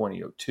up in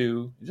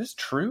 2002. Is this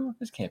true?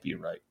 This can't be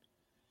right.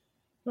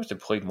 He must have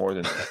played more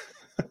than that.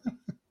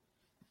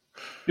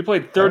 He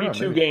played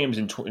 32 games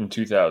in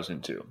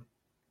 2002.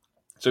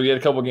 So he had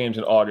a couple games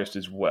in August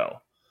as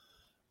well.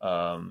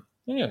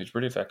 He's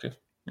pretty effective.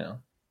 He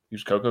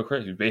was Coco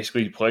Crisp.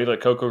 He played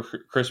like Coco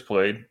Crisp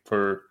played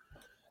for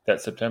that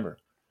September.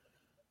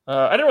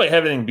 I didn't really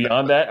have anything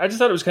beyond that. I just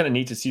thought it was kind of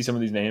neat to see some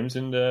of these names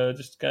and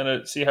just kind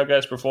of see how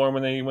guys perform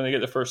when they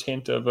get the first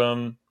hint of,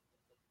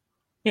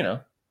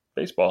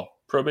 baseball,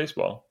 pro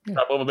baseball,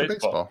 top level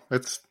baseball.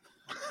 It's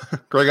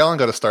Greg Allen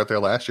got a start there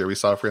last year. We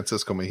saw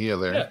Francisco Mejia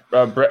there.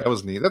 Yeah, that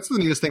was neat. That's the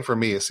neatest thing for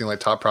me is seeing like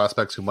top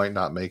prospects who might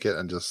not make it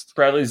and just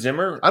Bradley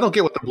Zimmer. I don't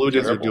get what the Blue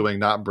Jays are doing,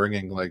 not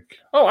bringing like.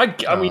 Oh,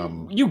 I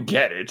mean, you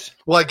get it.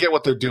 Well, I get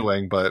what they're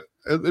doing, but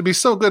it'd be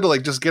so good to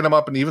like just get them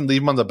up and even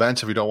leave them on the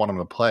bench if you don't want them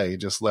to play.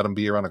 Just let them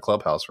be around a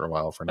clubhouse for a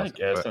while for nothing.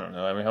 I guess I don't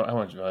know. I mean, how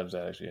much value does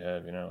that actually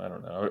have? I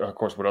don't know. Of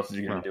course, what else is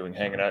he going to be doing?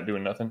 Hanging out,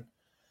 doing nothing.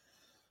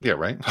 Yeah,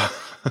 right.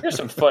 Here's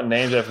some fun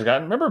names I've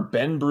forgotten. Remember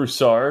Ben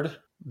Broussard?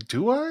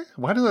 Do I?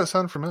 Why does that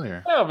sound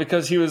familiar? No,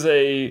 because he was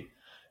he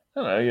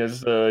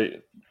was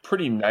a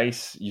pretty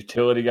nice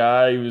utility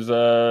guy. He was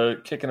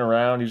kicking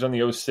around. He was on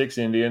the 06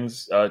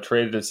 Indians,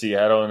 traded to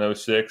Seattle in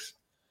 06.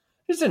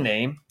 Here's a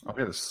name. Oh, he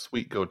had a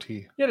sweet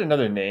goatee. He had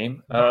another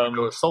name.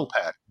 Soul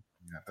Pat.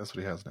 Yeah, that's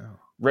what he has now.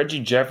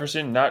 Reggie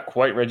Jefferson, not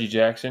quite Reggie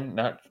Jackson,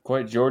 not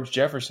quite George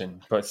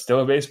Jefferson, but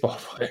still a baseball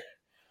player.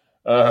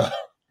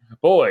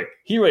 Boy,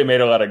 he really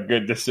made a lot of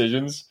good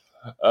decisions.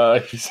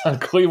 He's on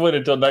Cleveland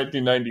until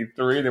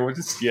 1993. Then went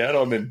to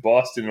Seattle and then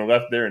Boston and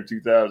left there in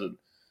 2000.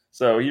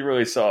 So he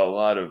really saw a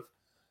lot of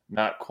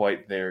not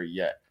quite there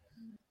yet.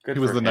 He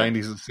was the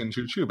 90s Sin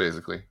Choo Choo,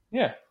 basically.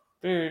 Yeah,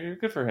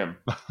 good for him.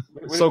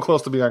 So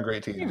close to being on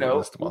great teams.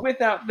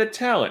 Without the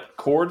talent.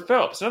 Cord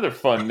Phelps, another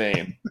fun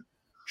name.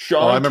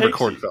 Sean I remember Casey.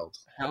 Cord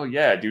Phelps. Hell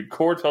yeah, dude.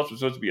 Cord Phelps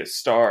was supposed to be a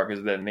star because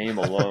of that name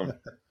alone.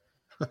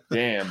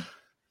 Damn.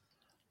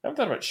 I haven't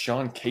thought about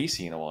Sean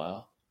Casey in a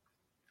while.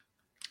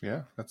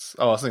 Yeah, that's.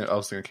 Oh, I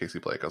was thinking Casey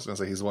Blake. I was going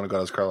to say he's the one who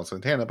got us Carlos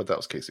Santana, but that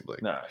was Casey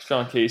Blake. Nah,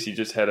 Sean Casey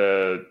just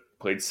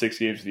played 6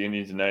 games for the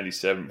Indians in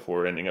 '97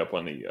 before ending up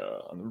on the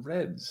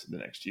Reds the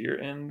next year,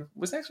 and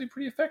was actually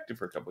pretty effective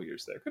for a couple of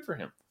years there. Good for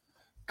him.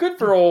 Good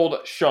for old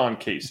Sean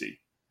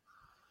Casey.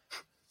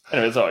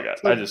 Anyway, that's all I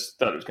got. I just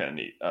thought it was kind of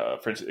neat.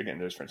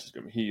 There's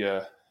Francisco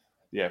Mejia,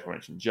 the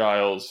aforementioned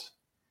Giles.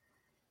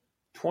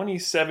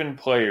 27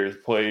 players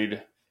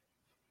played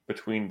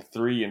between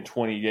 3 and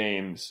 20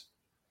 games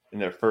in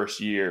their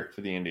first year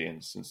for the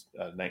Indians since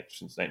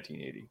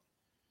 1980.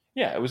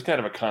 Yeah, it was kind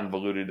of a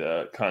convoluted,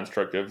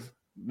 constructive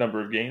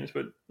number of games,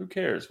 but who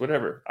cares?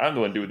 Whatever. I'm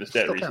the one doing the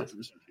stat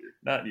research here,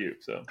 not you.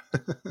 So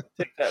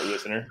take that,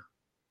 listener.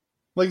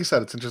 Like you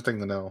said, it's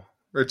interesting to know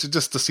or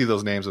just to see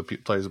those names of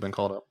players have been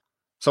called up.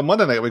 So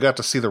Monday night we got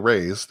to see the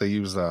Rays. They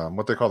use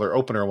what they call their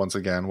opener once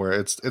again, where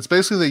it's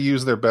basically they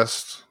use their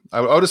best.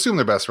 I would assume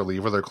their best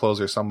reliever, their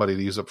closer, somebody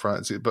to use up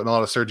front. But a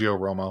lot of Sergio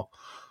Romo.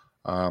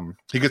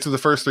 He gets through the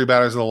first three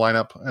batters of the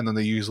lineup, and then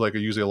they use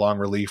usually a long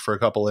relief for a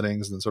couple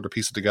innings, and then sort of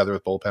piece it together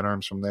with bullpen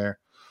arms from there.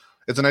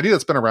 It's an idea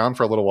that's been around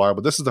for a little while,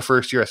 but this is the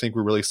first year I think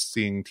we're really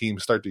seeing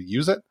teams start to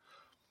use it.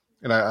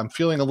 And I'm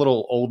feeling a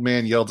little old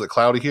man yelled at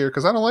cloudy here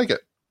because I don't like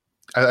it.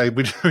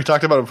 We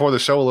talked about it before the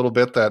show a little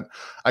bit that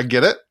I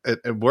get it.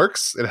 It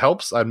works. It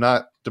helps. I'm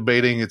not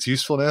debating its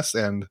usefulness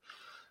and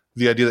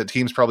the idea that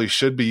teams probably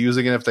should be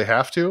using it if they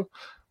have to.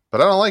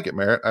 But I don't like it,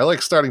 Merritt. I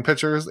like starting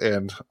pitchers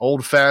and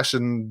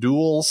old-fashioned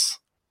duels.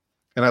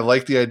 And I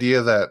like the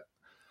idea that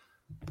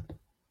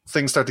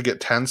things start to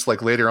get tense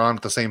like later on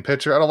with the same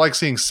pitcher. I don't like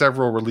seeing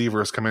several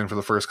relievers come in for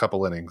the first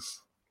couple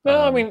innings. No,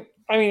 I mean,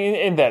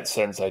 in that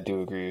sense, I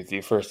do agree with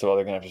you. First of all,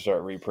 they're going to have to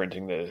start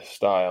reprinting the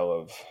style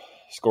of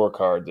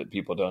scorecard that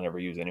people don't ever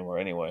use anymore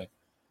anyway.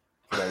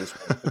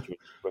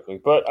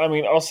 Quickly. But, I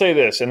mean, I'll say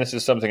this, and this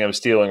is something I'm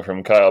stealing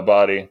from Kyle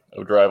Boddy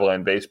of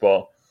Driveline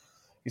Baseball.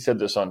 He said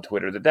this on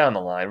Twitter, that down the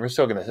line, we're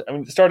still going to – I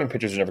mean, starting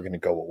pitchers are never going to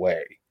go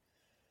away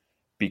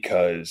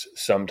because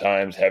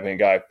sometimes having a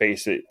guy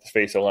face a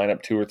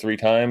lineup 2 or 3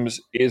 times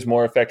is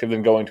more effective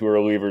than going to a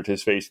reliever to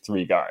face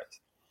 3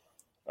 guys.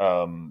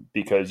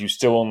 Because you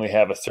still only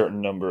have a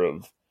certain number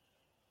of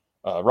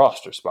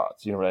roster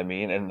spots, you know what I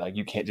mean? And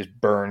you can't just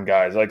burn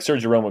guys. Like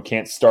Sergio Romo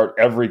can't start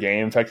every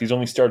game. In fact, he's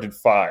only started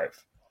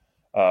 5.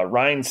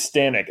 Ryan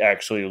Stanek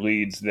actually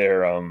leads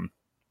their,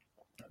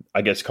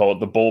 I guess call it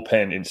the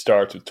bullpen in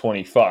starts with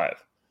 25,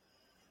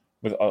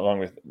 along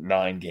with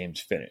 9 games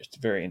finished.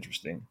 Very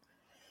interesting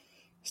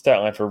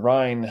stat line for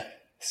Ryan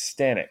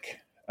Stanek.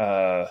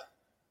 Yeah,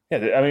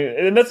 I mean,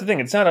 and that's the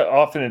thing. It's not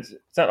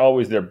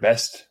always their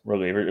best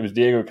reliever. It was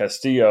Diego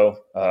Castillo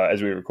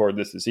as we record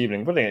this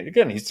evening. But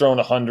again, he's thrown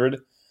 100.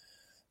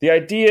 The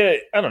idea,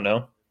 I don't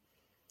know.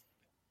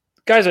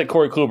 Guys like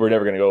Corey Kluber are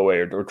never going to go away,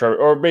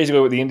 or basically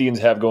what the Indians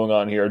have going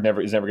on here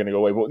is never going to go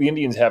away. But what the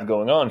Indians have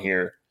going on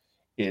here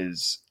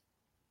is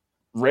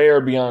rare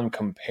beyond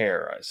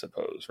compare, I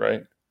suppose,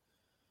 right?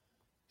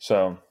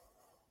 So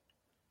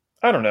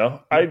I don't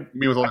know. You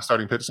mean with all the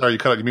starting pitchers? Sorry, you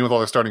cut out. You mean with all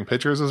the starting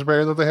pitchers is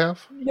rare that they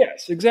have?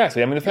 Yes,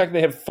 exactly. I mean, the fact that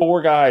they have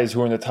 4 guys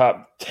who are in the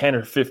top 10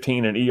 or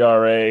 15 in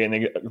ERA,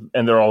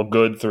 and they're all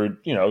good through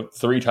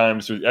 3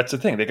 times. That's the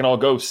thing. They can all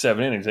go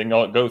 7 innings. They can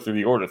all go through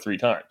the order 3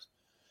 times.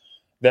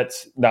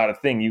 That's not a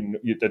thing.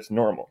 That's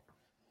normal.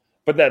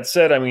 But that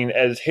said, I mean,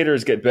 as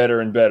hitters get better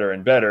and better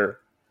and better,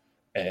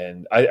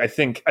 and I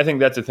think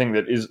that's a thing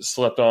that is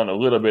slept on a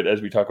little bit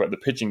as we talk about the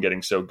pitching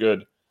getting so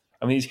good.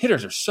 I mean, these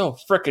hitters are so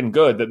freaking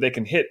good that they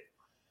can hit.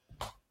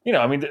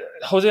 I mean,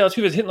 Jose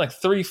Altuve is hitting like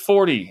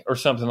 340 or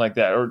something like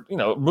that. Or,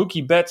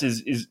 Mookie Betts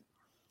is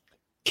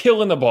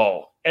killing the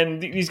ball.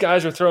 And these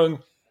guys are throwing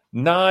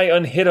nigh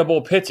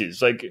unhittable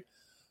pitches. Like,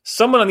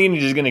 someone on the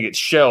Indians is going to get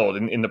shelled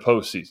in the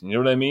postseason. You know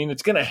what I mean?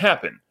 It's going to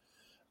happen.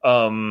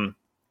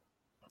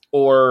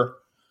 Or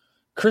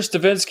Chris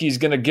Davinsky is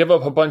going to give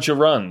up a bunch of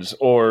runs.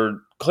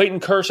 Or Clayton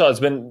Kershaw has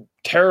been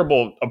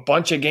terrible a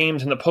bunch of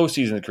games in the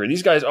postseason career.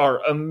 These guys are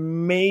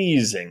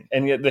amazing.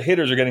 And yet the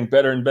hitters are getting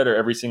better and better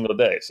every single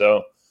day.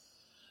 So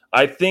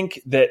I think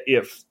that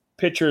if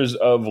pitchers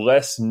of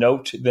less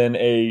note than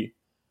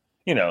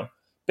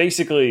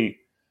basically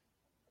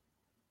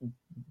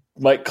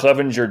Mike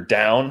Clevenger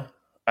down,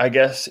 I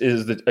guess,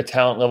 is a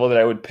talent level that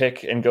I would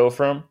pick and go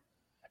from.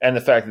 And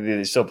the fact that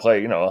they still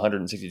play,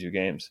 162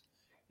 games.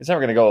 It's never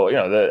going to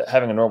go,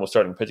 having a normal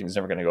starting pitching is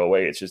never going to go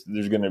away. It's just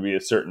there's going to be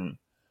a certain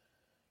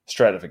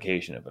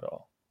stratification of it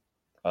all.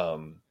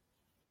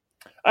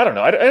 I don't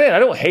know. I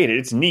don't hate it.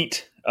 It's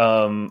neat.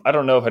 I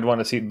don't know if I'd want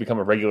to see it become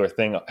a regular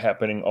thing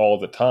happening all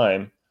the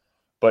time,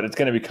 but it's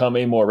going to become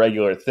a more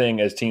regular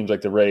thing as teams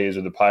like the Rays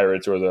or the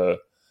Pirates or the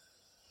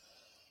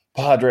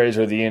Padres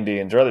or the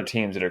Indians or other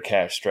teams that are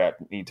cash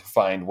strapped need to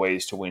find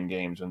ways to win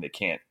games when they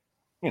can't,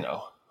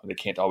 they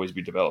can't always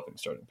be developing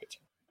starting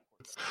pitching.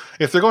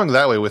 If they're going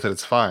that way with it,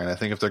 it's fine. I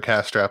think if they're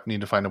cash strapped,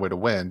 need to find a way to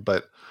win.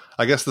 But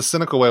I guess the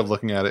cynical way of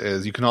looking at it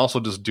is you can also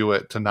just do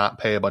it to not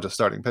pay a bunch of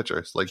starting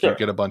pitchers. Like you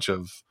get a bunch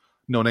of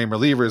no-name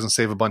relievers and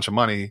save a bunch of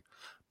money,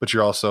 but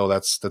you're also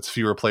that's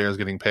fewer players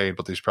getting paid,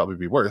 but they should probably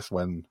be worth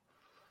when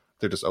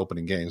they're just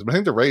opening games. But I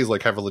think the Rays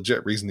have a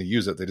legit reason to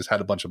use it. They just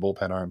had a bunch of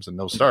bullpen arms and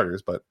no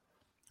starters. But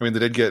I mean, they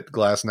did get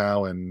Glass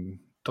now, and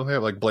don't they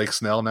have Blake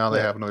Snell now?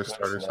 They have another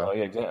starter. So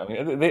yeah, exactly.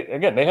 I mean,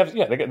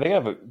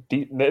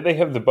 they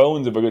have the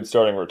bones of a good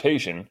starting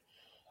rotation.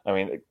 I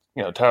mean,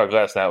 Tyler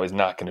Glass now is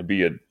not going to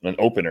be an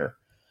opener,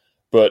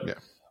 but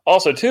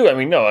also too,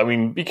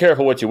 be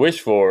careful what you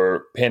wish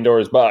for,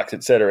 Pandora's box,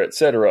 et cetera, et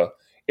cetera.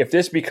 If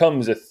this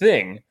becomes a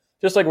thing,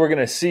 just like we're going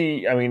to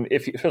see,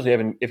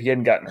 especially if he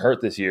hadn't gotten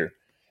hurt this year,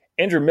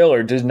 Andrew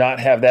Miller does not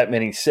have that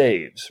many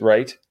saves,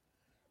 right?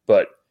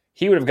 But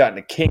he would have gotten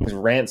a king's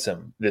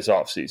ransom this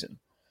offseason.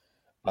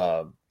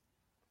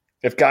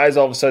 If guys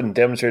all of a sudden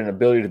demonstrate an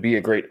ability to be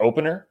a great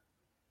opener,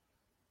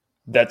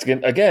 that's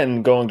going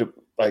to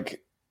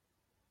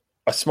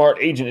a smart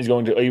agent is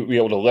going to be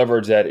able to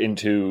leverage that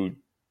into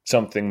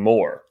something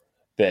more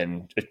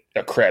than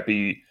a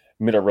crappy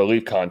middle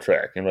relief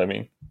contract. You know what I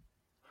mean?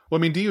 Well,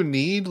 I mean, do you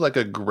need like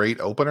a great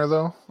opener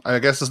though? I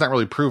guess it's not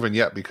really proven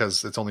yet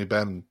because it's only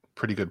been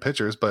pretty good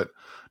pitchers, but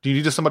do you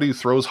need just somebody who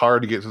throws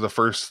hard to get through the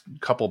first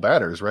couple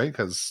batters, right?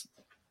 Because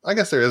I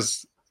guess there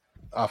is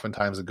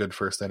oftentimes a good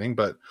first inning,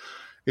 but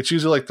it's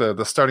usually like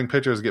the starting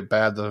pitchers get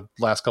bad the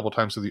last couple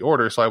times through the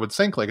order. So I would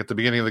think like at the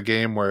beginning of the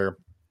game where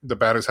the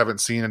batters haven't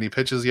seen any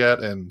pitches yet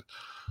and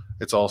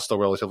it's all still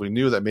relatively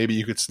new, that maybe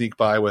you could sneak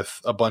by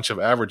with a bunch of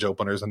average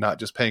openers and not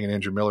just paying an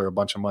Andrew Miller a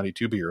bunch of money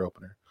to be your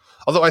opener.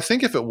 Although I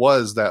think if it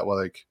was that,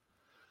 like,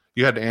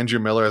 you had Andrew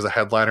Miller as a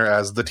headliner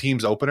as the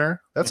team's opener,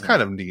 that's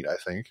kind of neat, I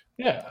think.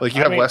 Yeah. Like,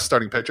 you have less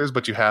starting pitchers,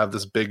 but you have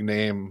this big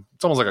name.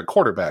 It's almost like a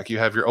quarterback. You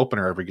have your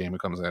opener every game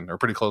that comes in, or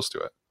pretty close to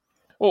it.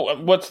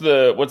 Well, what's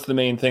the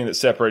main thing that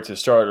separates a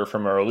starter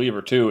from a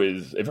reliever, too,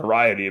 is a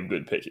variety of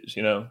good pitches,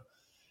 you know?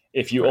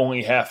 If you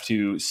only have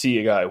to see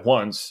a guy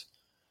once,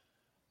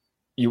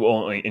 you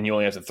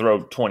only have to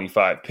throw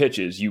 25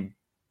 pitches, you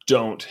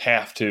don't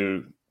have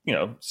to, you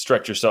know,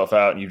 stretch yourself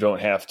out, and you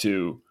don't have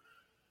to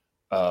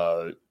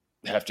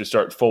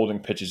start folding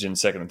pitches in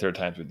second and third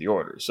times with the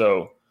order.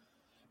 So,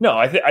 no,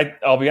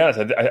 I'll be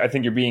honest. I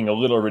think you're being a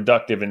little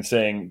reductive in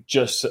saying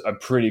just a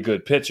pretty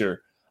good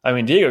pitcher. I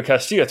mean, Diego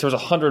Castillo throws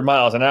 100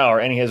 miles an hour,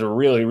 and he has a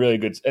really, really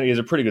good, and he has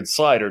a pretty good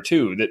slider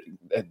too.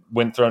 That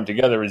when thrown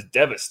together is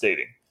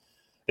devastating.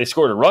 They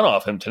scored a run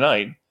off him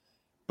tonight,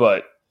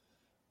 but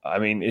I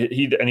mean,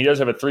 he does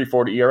have a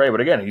 3.40 ERA.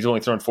 But again, he's only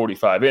thrown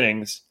 45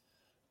 innings.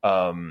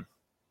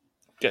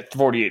 Get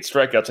 48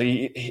 strikeouts. So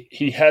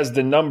he has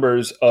the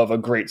numbers of a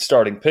great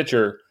starting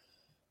pitcher,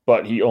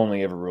 but he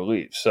only ever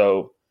relieves.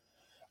 So,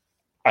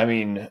 I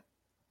mean,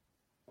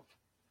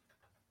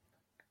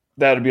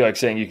 that would be like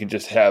saying you can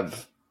just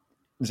have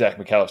Zach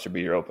McAllister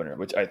be your opener,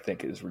 which I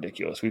think is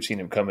ridiculous. We've seen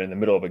him come in the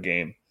middle of a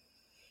game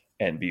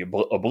and be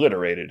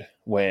obliterated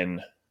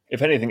when,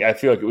 if anything, I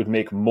feel like it would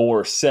make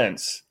more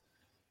sense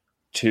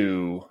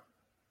to,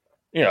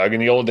 you know, like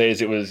in the old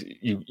days, it was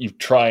you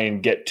try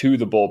and get to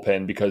the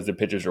bullpen because the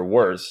pitchers are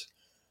worse.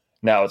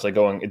 Now it's like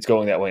going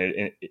that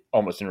way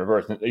almost in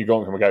reverse. You're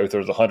going from a guy who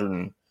throws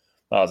 100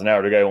 miles an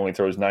hour to a guy who only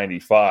throws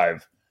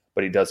 95,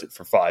 but he does it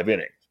for 5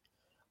 innings.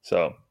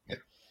 So,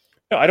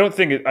 no, I don't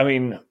think it. I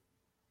mean,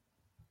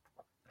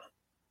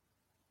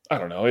 I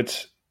don't know.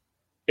 It's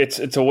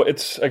a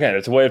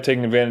way of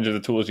taking advantage of the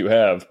tools you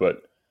have,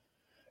 but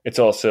it's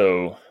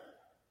also,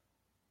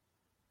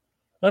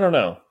 I don't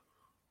know.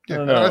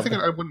 Yeah, I think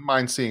I wouldn't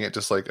mind seeing it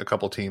just like a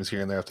couple teams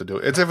here and there have to do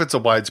it. It's if it's a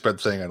widespread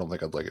thing, I don't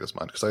think I'd like it as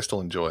much because I still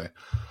enjoy.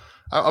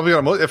 I'll be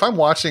honest, if I'm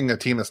watching a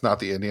team that's not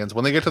the Indians,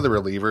 when they get to the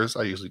relievers,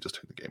 I usually just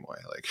turn the game away.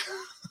 Like,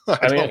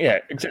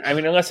 I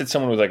mean, unless it's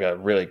someone with like a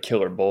really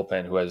killer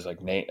bullpen who has like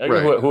right.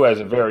 who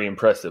has a very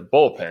impressive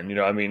bullpen. You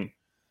know, I mean,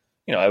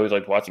 you know, I always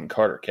liked watching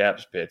Carter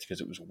Capps pitch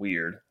because it was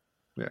weird.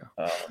 Yeah,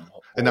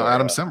 and now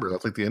Adam Sember,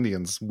 that's like the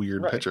Indians'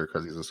 weird pitcher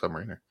because he's a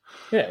submariner.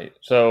 Yeah,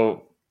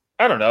 so.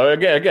 I don't know.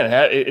 Again,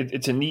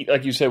 it's a neat,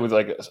 like you said, with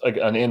like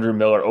an Andrew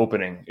Miller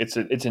opening. It's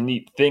a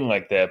neat thing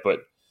like that, but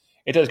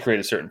it does create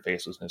a certain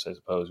facelessness, I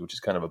suppose, which is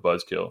kind of a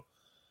buzzkill.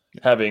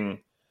 Having,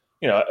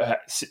 you know,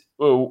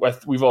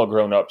 we've all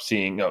grown up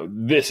seeing, you know,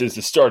 this is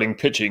the starting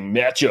pitching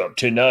matchup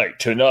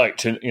tonight,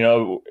 you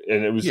know,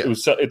 and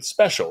it's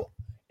special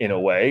in a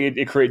way.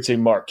 It creates a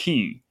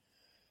marquee,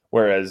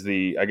 whereas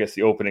the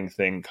opening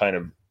thing kind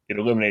of it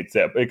eliminates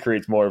that, but it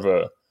creates more of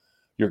a,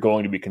 you're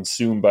going to be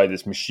consumed by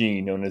this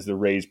machine known as the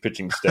Rays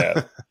pitching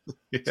staff,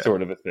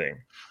 sort of a thing.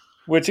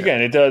 Which again,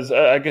 it does.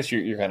 I guess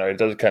you're kind of. It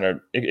does kind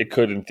of. It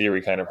could, in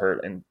theory, kind of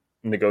hurt in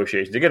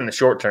negotiations. Again, in the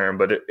short term,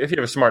 but if you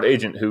have a smart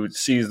agent who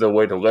sees the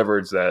way to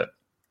leverage that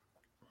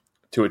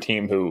to a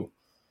team who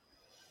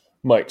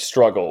might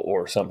struggle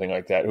or something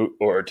like that,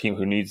 or a team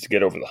who needs to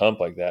get over the hump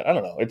like that, I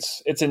don't know.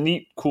 It's a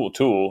neat, cool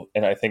tool,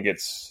 and I think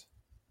it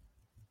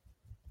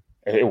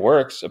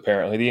works.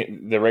 Apparently,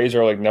 the Rays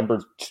are like number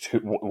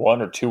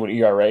 1 or 2 in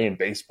ERA in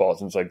baseball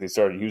since like they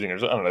started using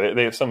it. I don't know.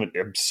 They have some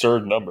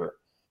absurd number.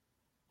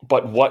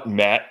 But what,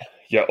 Matt?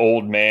 You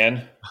old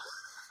man.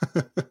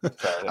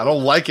 I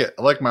don't like it.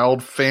 I like my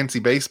old fancy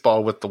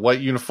baseball with the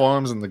white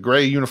uniforms and the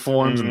gray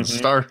uniforms and the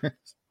starters.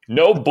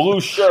 No blue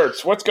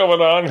shirts. What's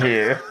going on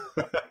here?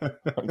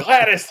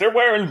 Gladys, they're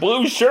wearing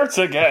blue shirts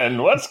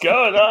again. What's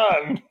going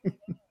on?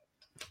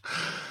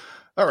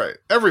 All right.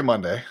 Every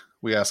Monday,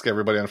 we ask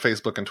everybody on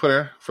Facebook and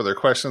Twitter for their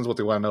questions, what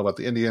they want to know about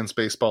the Indians,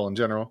 baseball in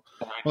general.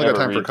 We only got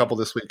time for a couple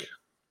this week.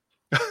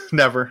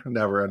 Never. I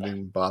didn't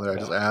even bother. I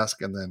just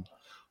ask and then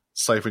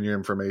siphon your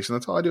information.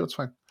 That's all I do. It's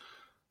fine.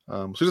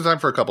 So we have time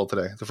for a couple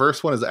today. The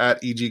first one is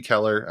at E.G.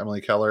 Keller,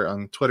 Emily Keller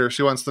on Twitter.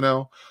 She wants to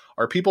know,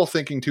 are people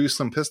thinking too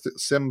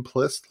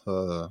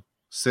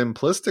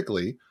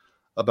simplistically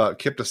about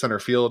Kip to center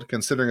field,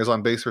 considering his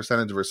on-base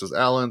percentage versus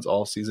Allen's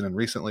all season and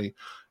recently,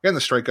 and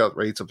the strikeout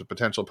rates of the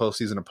potential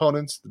postseason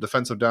opponents? The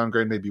defensive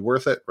downgrade may be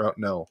worth it. Route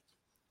no.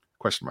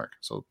 Question mark.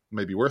 So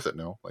maybe worth it.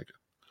 No. Like,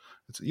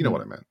 it's, you know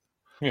what I meant.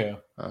 Yeah.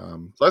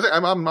 So I think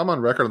I'm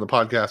on record on the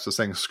podcast as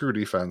saying screw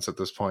defense at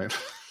this point.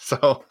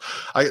 So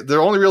the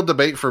only real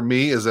debate for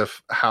me is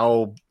if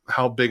how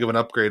big of an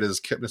upgrade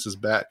is Kipnis's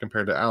bat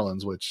compared to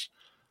Allen's, which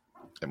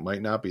it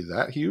might not be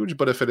that huge,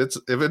 but if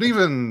it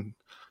even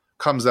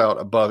comes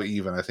out above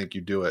even, I think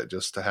you do it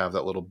just to have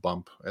that little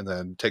bump and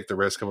then take the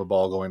risk of a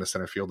ball going to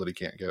center field that he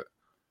can't get.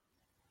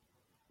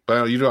 But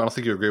I don't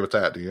think you agree with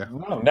that, do you?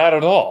 No, not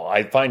at all.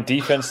 I find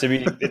defense to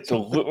be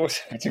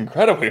it's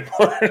incredibly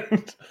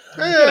important.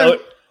 Yeah.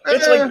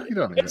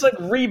 It's like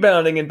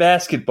rebounding in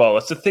basketball.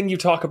 It's the thing you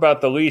talk about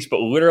the least, but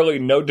literally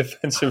no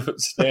defensive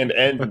stand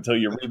ends until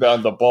you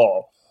rebound the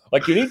ball.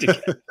 Like you need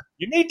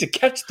to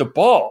catch the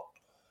ball.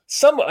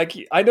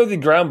 I know the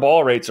ground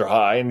ball rates are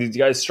high and these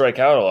guys strike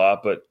out a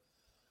lot, but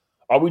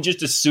are we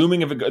just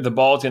assuming if the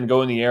ball is going to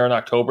go in the air in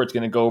October, it's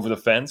going to go over the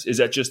fence? Is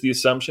that just the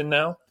assumption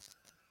now?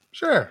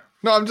 Sure.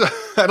 No,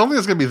 I don't think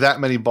it's going to be that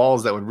many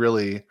balls that would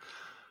really.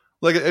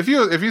 Like if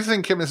you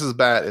think Kipnis's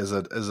bat is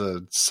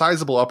a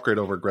sizable upgrade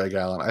over Greg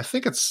Allen, I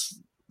think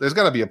there's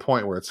got to be a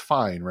point where it's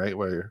fine, right?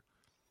 Where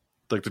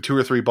like the 2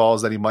 or 3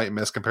 balls that he might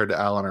miss compared to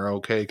Allen are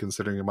okay,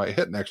 considering he might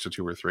hit an extra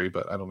 2 or 3.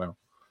 But I don't know.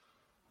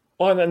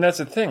 Well, and that's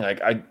the thing. Like,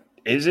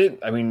 is it?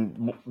 I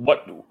mean,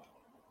 what?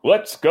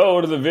 Let's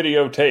go to the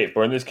videotape,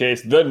 or in this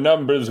case, the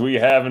numbers we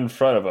have in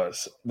front of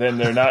us. Then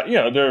they're not.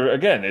 They're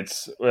again.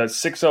 It's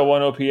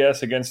 601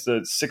 OPS against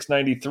the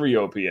 693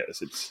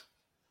 OPS. It's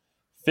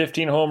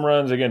 15 home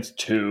runs against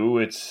 2.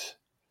 It's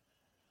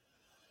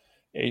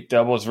 8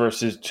 doubles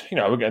versus,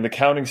 again, the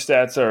counting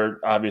stats are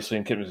obviously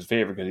in Kipnis'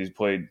 favor because he's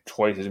played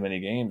twice as many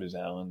games as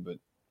Allen. But,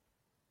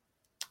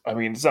 I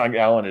mean, it's not like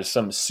Allen is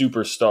some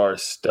superstar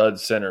stud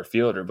center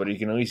fielder, but he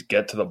can at least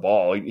get to the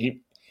ball.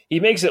 He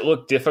makes it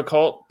look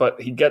difficult,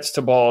 but he gets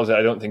to balls that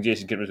I don't think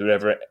Jason Kipnis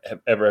would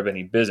ever have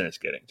any business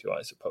getting to,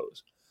 I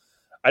suppose.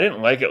 I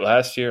didn't like it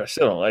last year. I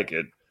still don't like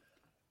it.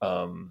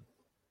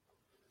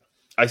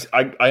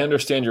 I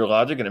understand your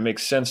logic, and it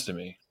makes sense to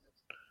me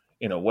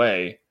in a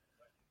way.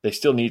 They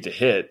still need to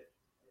hit,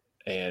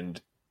 and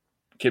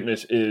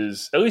Kipnis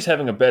is at least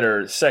having a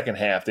better second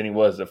half than he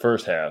was the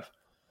first half.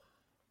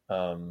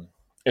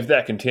 If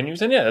that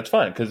continues, then yeah, that's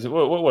fine. Because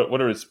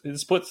what are his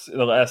splits in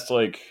the last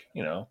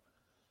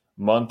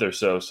month or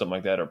so, something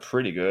like that, are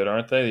pretty good,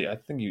 aren't they? I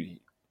think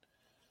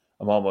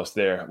I'm almost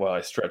there while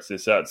I stretch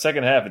this out.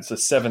 Second half, it's a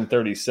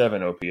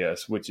 737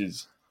 OPS, which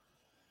is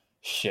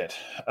shit.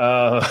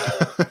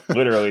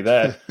 Literally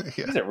that.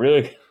 Yeah. Is it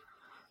really?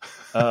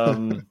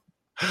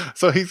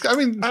 So he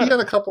had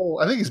a couple.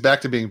 I think he's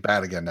back to being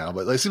bad again now,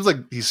 but it seems like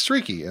he's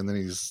streaky, and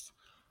then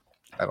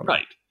I don't know.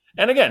 Right.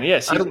 And again,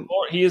 yes,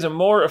 he is a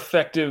more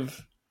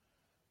effective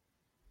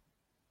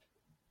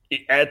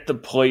at the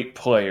plate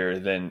player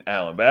than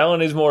Allen. But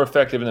Allen is more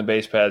effective in the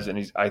base paths,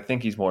 and I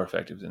think he's more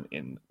effective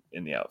in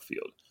the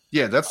outfield.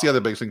 Yeah, that's the other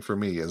big thing for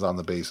me is on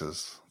the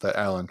bases that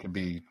Allen can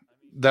be.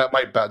 That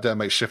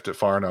might shift it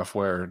far enough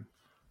where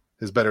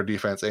his better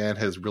defense and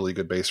his really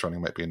good base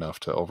running might be enough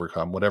to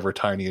overcome whatever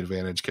tiny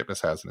advantage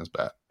Kipnis has in his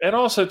bat. And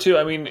also, too,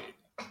 I mean,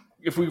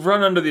 if we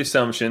run under the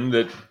assumption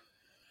that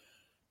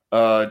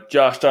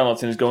Josh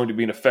Donaldson is going to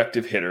be an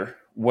effective hitter,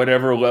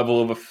 whatever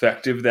level of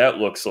effective that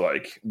looks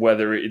like,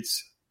 whether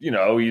it's,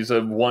 he's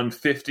a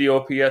 150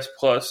 OPS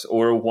plus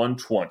or a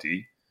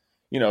 120,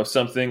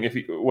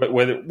 something,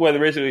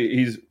 whether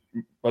he's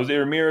Jose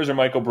Ramirez or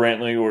Michael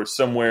Brantley or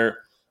somewhere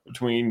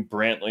between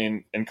Brantley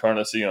and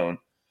Encarnacion,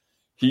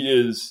 he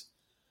is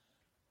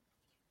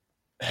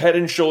head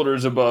and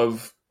shoulders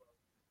above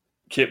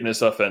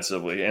Kipnis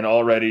offensively. And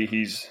already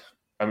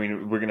we're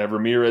going to have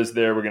Ramirez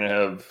there. We're going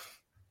to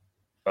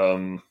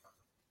have,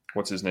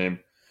 what's his name?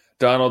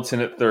 Donaldson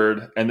at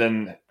third. And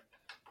then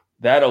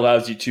that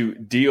allows you to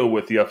deal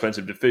with the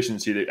offensive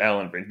deficiency that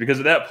Allen brings. Because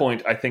at that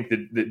point, I think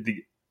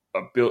that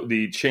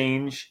the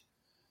change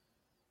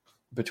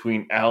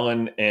between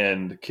Allen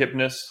and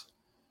Kipnis,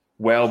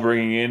 while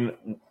bringing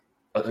in,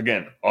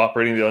 again,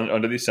 operating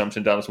under the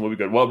assumption Donaldson will be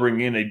good, while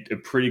bringing in a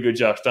pretty good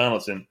Josh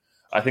Donaldson,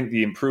 I think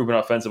the improvement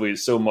offensively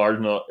is so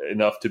marginal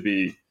enough to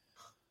be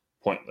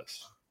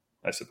pointless,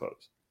 I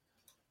suppose.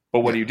 But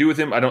what do you do with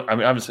him? I don't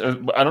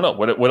know.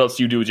 What else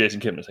do you do with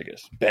Jason Kipnis, I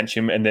guess? Bench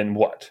him and then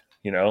what?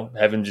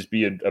 Have him just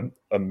be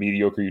a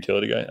mediocre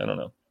utility guy? I don't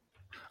know.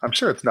 I'm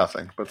sure it's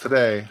nothing. But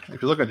today,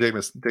 if you look at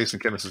Jason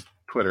Kipnis'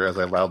 Twitter, as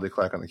I loudly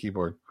clack on the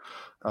keyboard,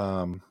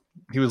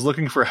 he was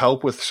looking for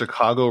help with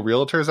Chicago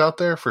realtors out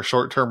there for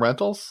short-term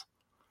rentals.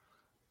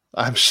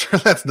 I'm sure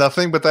that's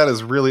nothing, but that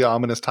is really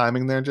ominous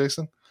timing there,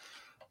 Jason.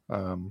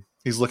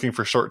 He's looking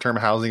for short-term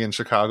housing in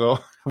Chicago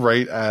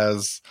right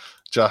as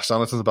Josh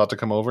Donaldson's about to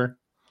come over.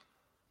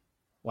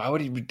 Why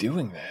would he be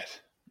doing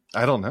that?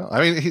 I don't know.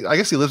 I mean, I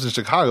guess he lives in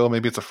Chicago.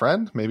 Maybe it's a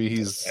friend. Maybe he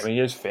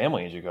has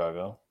family in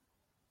Chicago.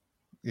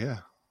 Yeah.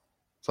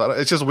 So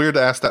it's just weird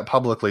to ask that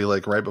publicly,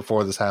 like right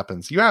before this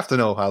happens. You have to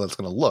know how that's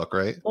going to look,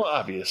 right? Well,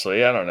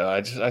 obviously, I don't know.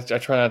 I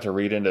try not to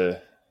read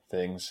into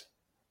things.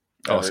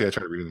 Oh, see, I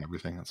try to read into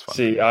everything. That's fine.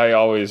 See, I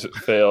always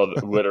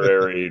failed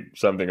literary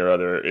something or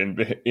other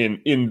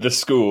in the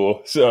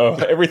school, so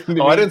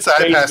everything. I didn't say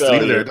I passed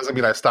it either. It doesn't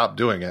mean I stopped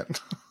doing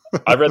it.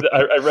 I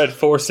read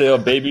for sale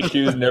baby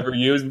shoes never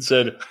used and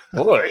said,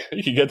 boy,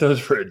 you can get those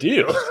for a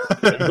deal.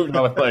 And moving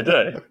on with my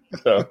day.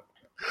 So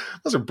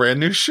those are brand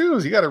new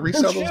shoes. You got to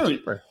resell those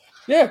cheaper.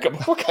 Yeah,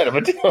 what kind of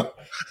a deal?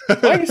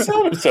 Why are you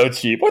selling them so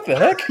cheap? What the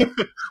heck?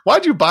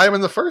 Why'd you buy them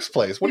in the first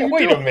place? What are you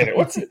wait doing? a minute.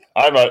 What's it?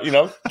 I'm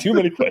too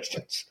many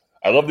questions.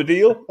 I love the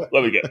deal.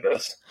 Let me get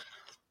this.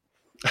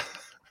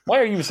 Why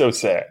are you so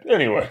sad?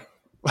 Anyway.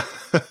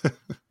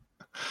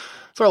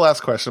 So our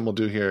last question we'll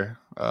do here.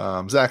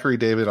 Zachary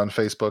David on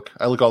Facebook.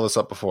 I look all this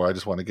up before. I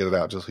just want to get it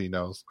out just so he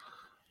knows.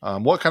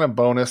 What kind of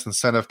bonus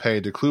incentive pay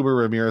do Kluber,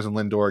 Ramirez, and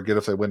Lindor get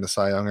if they win the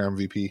Cy Young or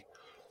MVP?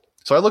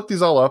 So I looked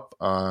these all up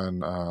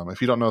on,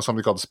 if you don't know,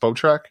 something called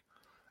Spotrac.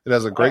 It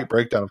has a great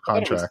breakdown of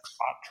contracts.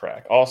 Spot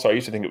Track. Also, I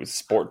used to think it was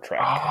Sport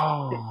Track.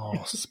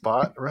 Oh,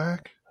 Spot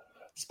Rack?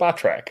 Spot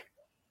Track.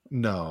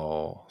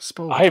 No,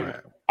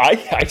 Spotrac.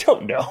 I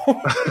don't know.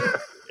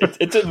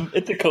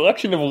 it's a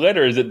collection of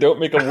letters that don't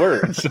make a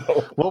word.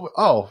 So.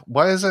 Well,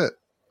 why is it?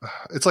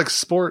 It's like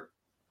sport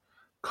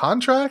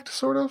contract,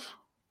 sort of.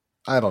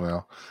 I don't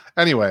know.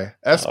 Anyway,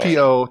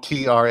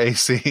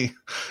 SPOTRAC.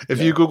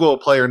 If you Google a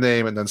player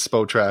name and then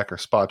Spotrac or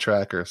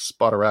Spotrac or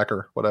Spotarac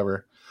or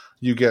whatever,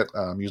 you get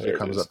usually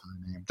comes up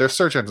with their name. Their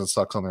search engine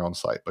sucks on their own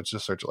site, but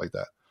just search it like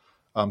that.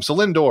 So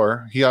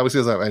Lindor, he obviously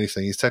doesn't have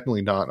anything. He's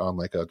technically not on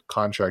like a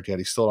contract yet.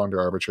 He's still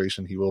under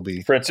arbitration. He will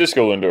be.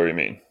 Francisco Lindor, you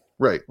mean?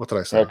 Right. What did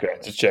I say? Okay,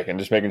 just checking,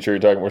 just making sure we're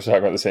talking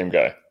about the same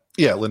guy.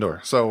 Yeah,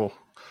 Lindor. So,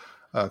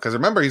 because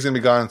remember, he's going to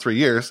be gone in 3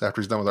 years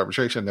after he's done with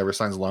arbitration. Never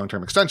signs a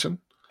long-term extension.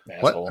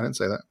 Asshole. What? I didn't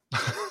say that.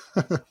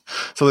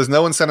 So there's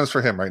no incentives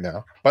for him right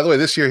now. By the way,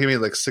 this year he made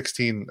like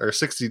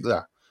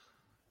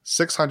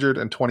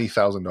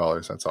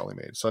 $620,000. That's all he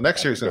made. So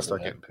next year he's going to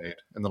start getting paid,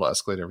 and that'll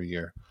escalate every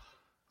year.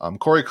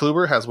 Corey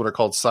Kluber has what are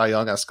called Cy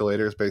Young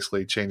escalators,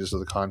 basically changes to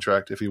the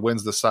contract. If he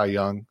wins the Cy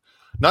Young,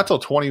 not till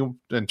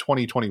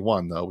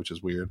 2021 though, which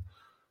is weird.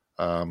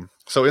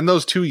 So in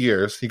those 2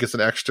 years, he gets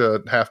an extra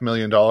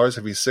 $500,000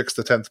 if he's 6th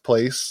to 10th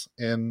place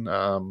in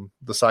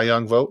the Cy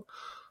Young vote.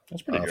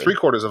 That's pretty good.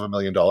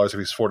 $750,000 if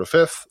he's 4th to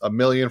 5th, $1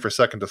 million for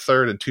 2nd to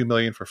 3rd, and $2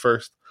 million for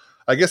 1st.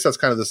 I guess that's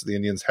kind of the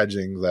Indians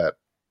hedging that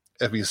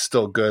if he's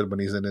still good when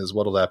he's in his,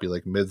 what'll that be,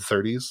 like mid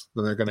 30s?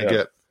 Then they're going to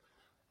get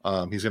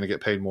he's going to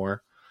get paid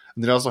more.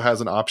 And then he also has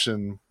an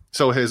option.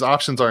 So his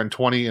options are in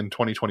 20 and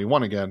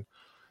 2021 again.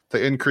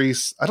 The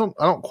increase, I don't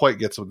quite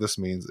get what this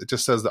means. It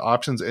just says the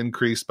options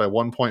increased by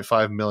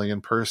 $1.5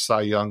 million per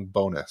Cy Young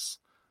bonus.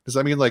 Does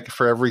that mean like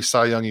for every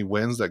Cy Young he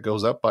wins, that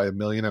goes up by $1.5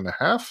 million?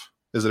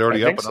 Is it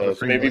already up another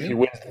 $3 million? Maybe if he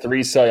wins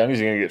 3 Cy Youngs,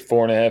 he's going to get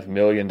 $4.5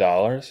 million.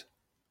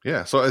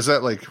 Yeah. So is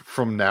that like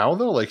from now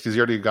though? Like has he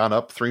already gone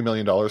up $3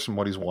 million from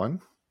what he's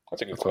won?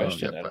 That's a good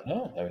question. I don't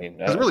know. I mean,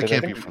 it really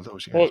can't be for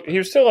those years. Well, he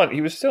was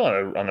still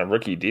on a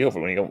rookie deal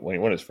for when he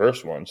won his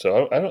first one.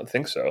 So I don't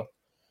think so.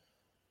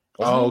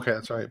 Okay,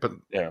 that's right. But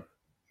yeah,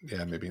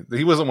 maybe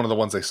he wasn't one of the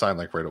ones they signed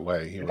like right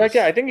away. In fact,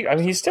 I think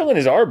he's still in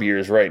his ARB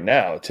years right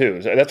now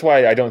too. So that's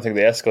why I don't think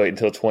they escalate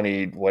until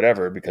 20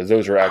 whatever, because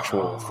those are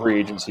actual free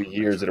agency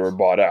years that were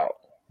bought out.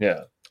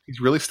 Yeah, he's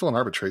really still in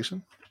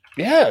arbitration.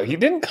 Yeah, he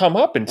didn't come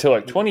up until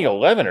like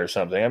 2011 or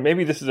something.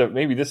 Maybe this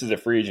is a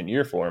free agent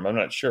year for him. I'm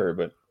not sure,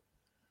 but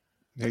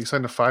yeah, he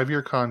signed a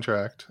 5-year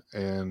contract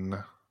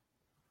in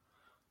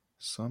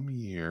some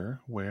year.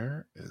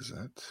 Where is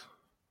it?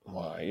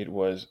 Why it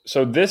was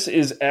so? This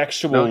is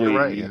actually you're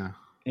right.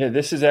 Yeah,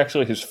 this is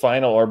actually his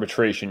final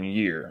arbitration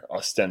year,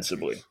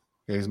 ostensibly.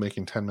 Yeah, he's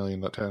making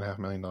 $10.5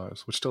 million,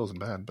 which still isn't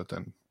bad. But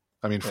then,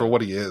 I mean, for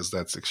what he is,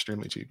 that's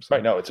extremely cheap. So.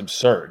 Right? No, it's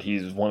absurd.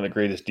 He's one of the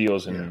greatest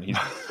deals, and he's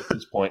at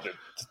this point the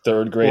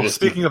third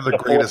greatest. Well, speaking of the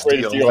greatest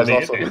deals, there's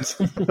also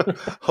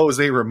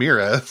Jose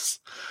Ramirez,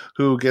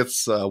 who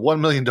gets a $1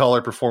 million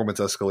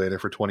performance escalator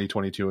for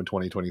 2022 and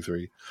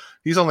 2023.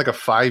 He's on like a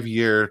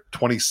 5-year,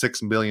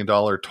 $26 million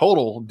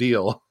total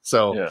deal.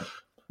 So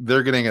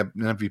they're getting an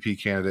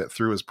MVP candidate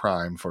through his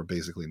prime for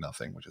basically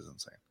nothing, which is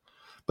insane.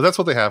 But that's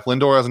what they have.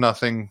 Lindor has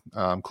nothing.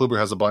 Kluber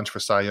has a bunch for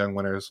Cy Young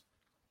winners.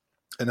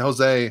 And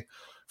Jose,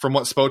 from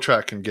what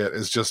Spotrac can get,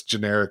 is just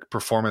generic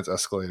performance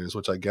escalators,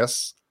 which I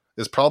guess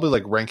is probably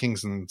like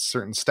rankings in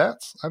certain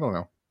stats. I don't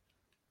know.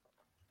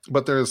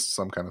 But there's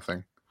some kind of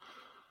thing.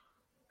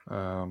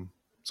 So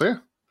yeah,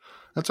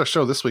 that's our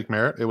show this week,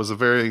 Merritt. It was a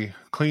very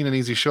clean and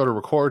easy show to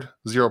record.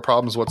 0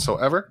 problems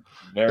whatsoever.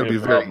 It'll be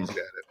very easy to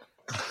edit.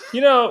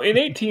 In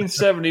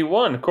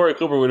 1871, Corey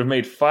Kluber would have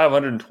made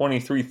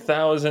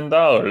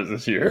 $523,000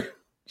 this year.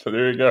 So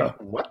there you go.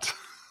 What?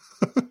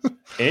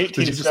 In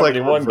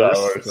 1871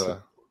 dollars.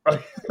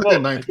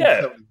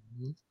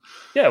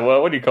 Yeah,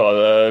 well, what do you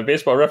call it?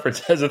 Baseball Reference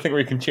has a thing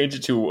where you can change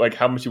it to like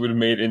how much you would have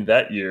made in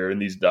that year in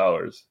these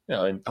dollars.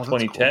 In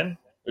 2010, cool.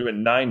 It would have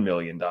been $9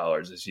 million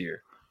this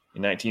year.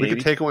 In 1980, we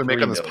could take what we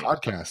make on this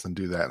podcast and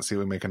do that and see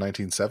what we make in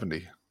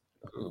 1970.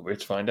 Ooh,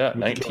 let's find out.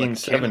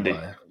 1970,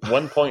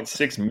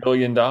 $1.6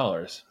 million.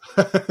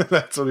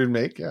 That's what we'd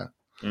make, yeah.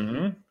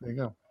 Mm-hmm. There you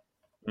go.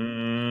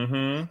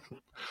 Mm-hmm. All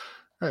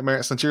right,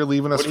 Merritt, since you're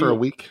leaving us for a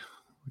week,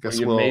 I guess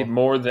we'll... made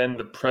more than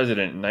the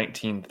president in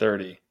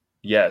 1930.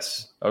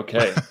 Yes.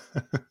 Okay.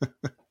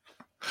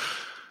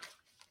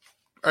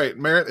 All right,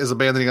 Merritt is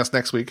abandoning us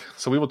next week,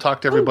 so we will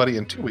talk to everybody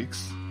in 2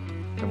 weeks,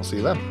 and we'll see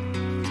you then.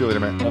 See you later,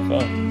 Matt. Have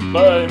fun.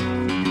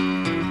 Bye.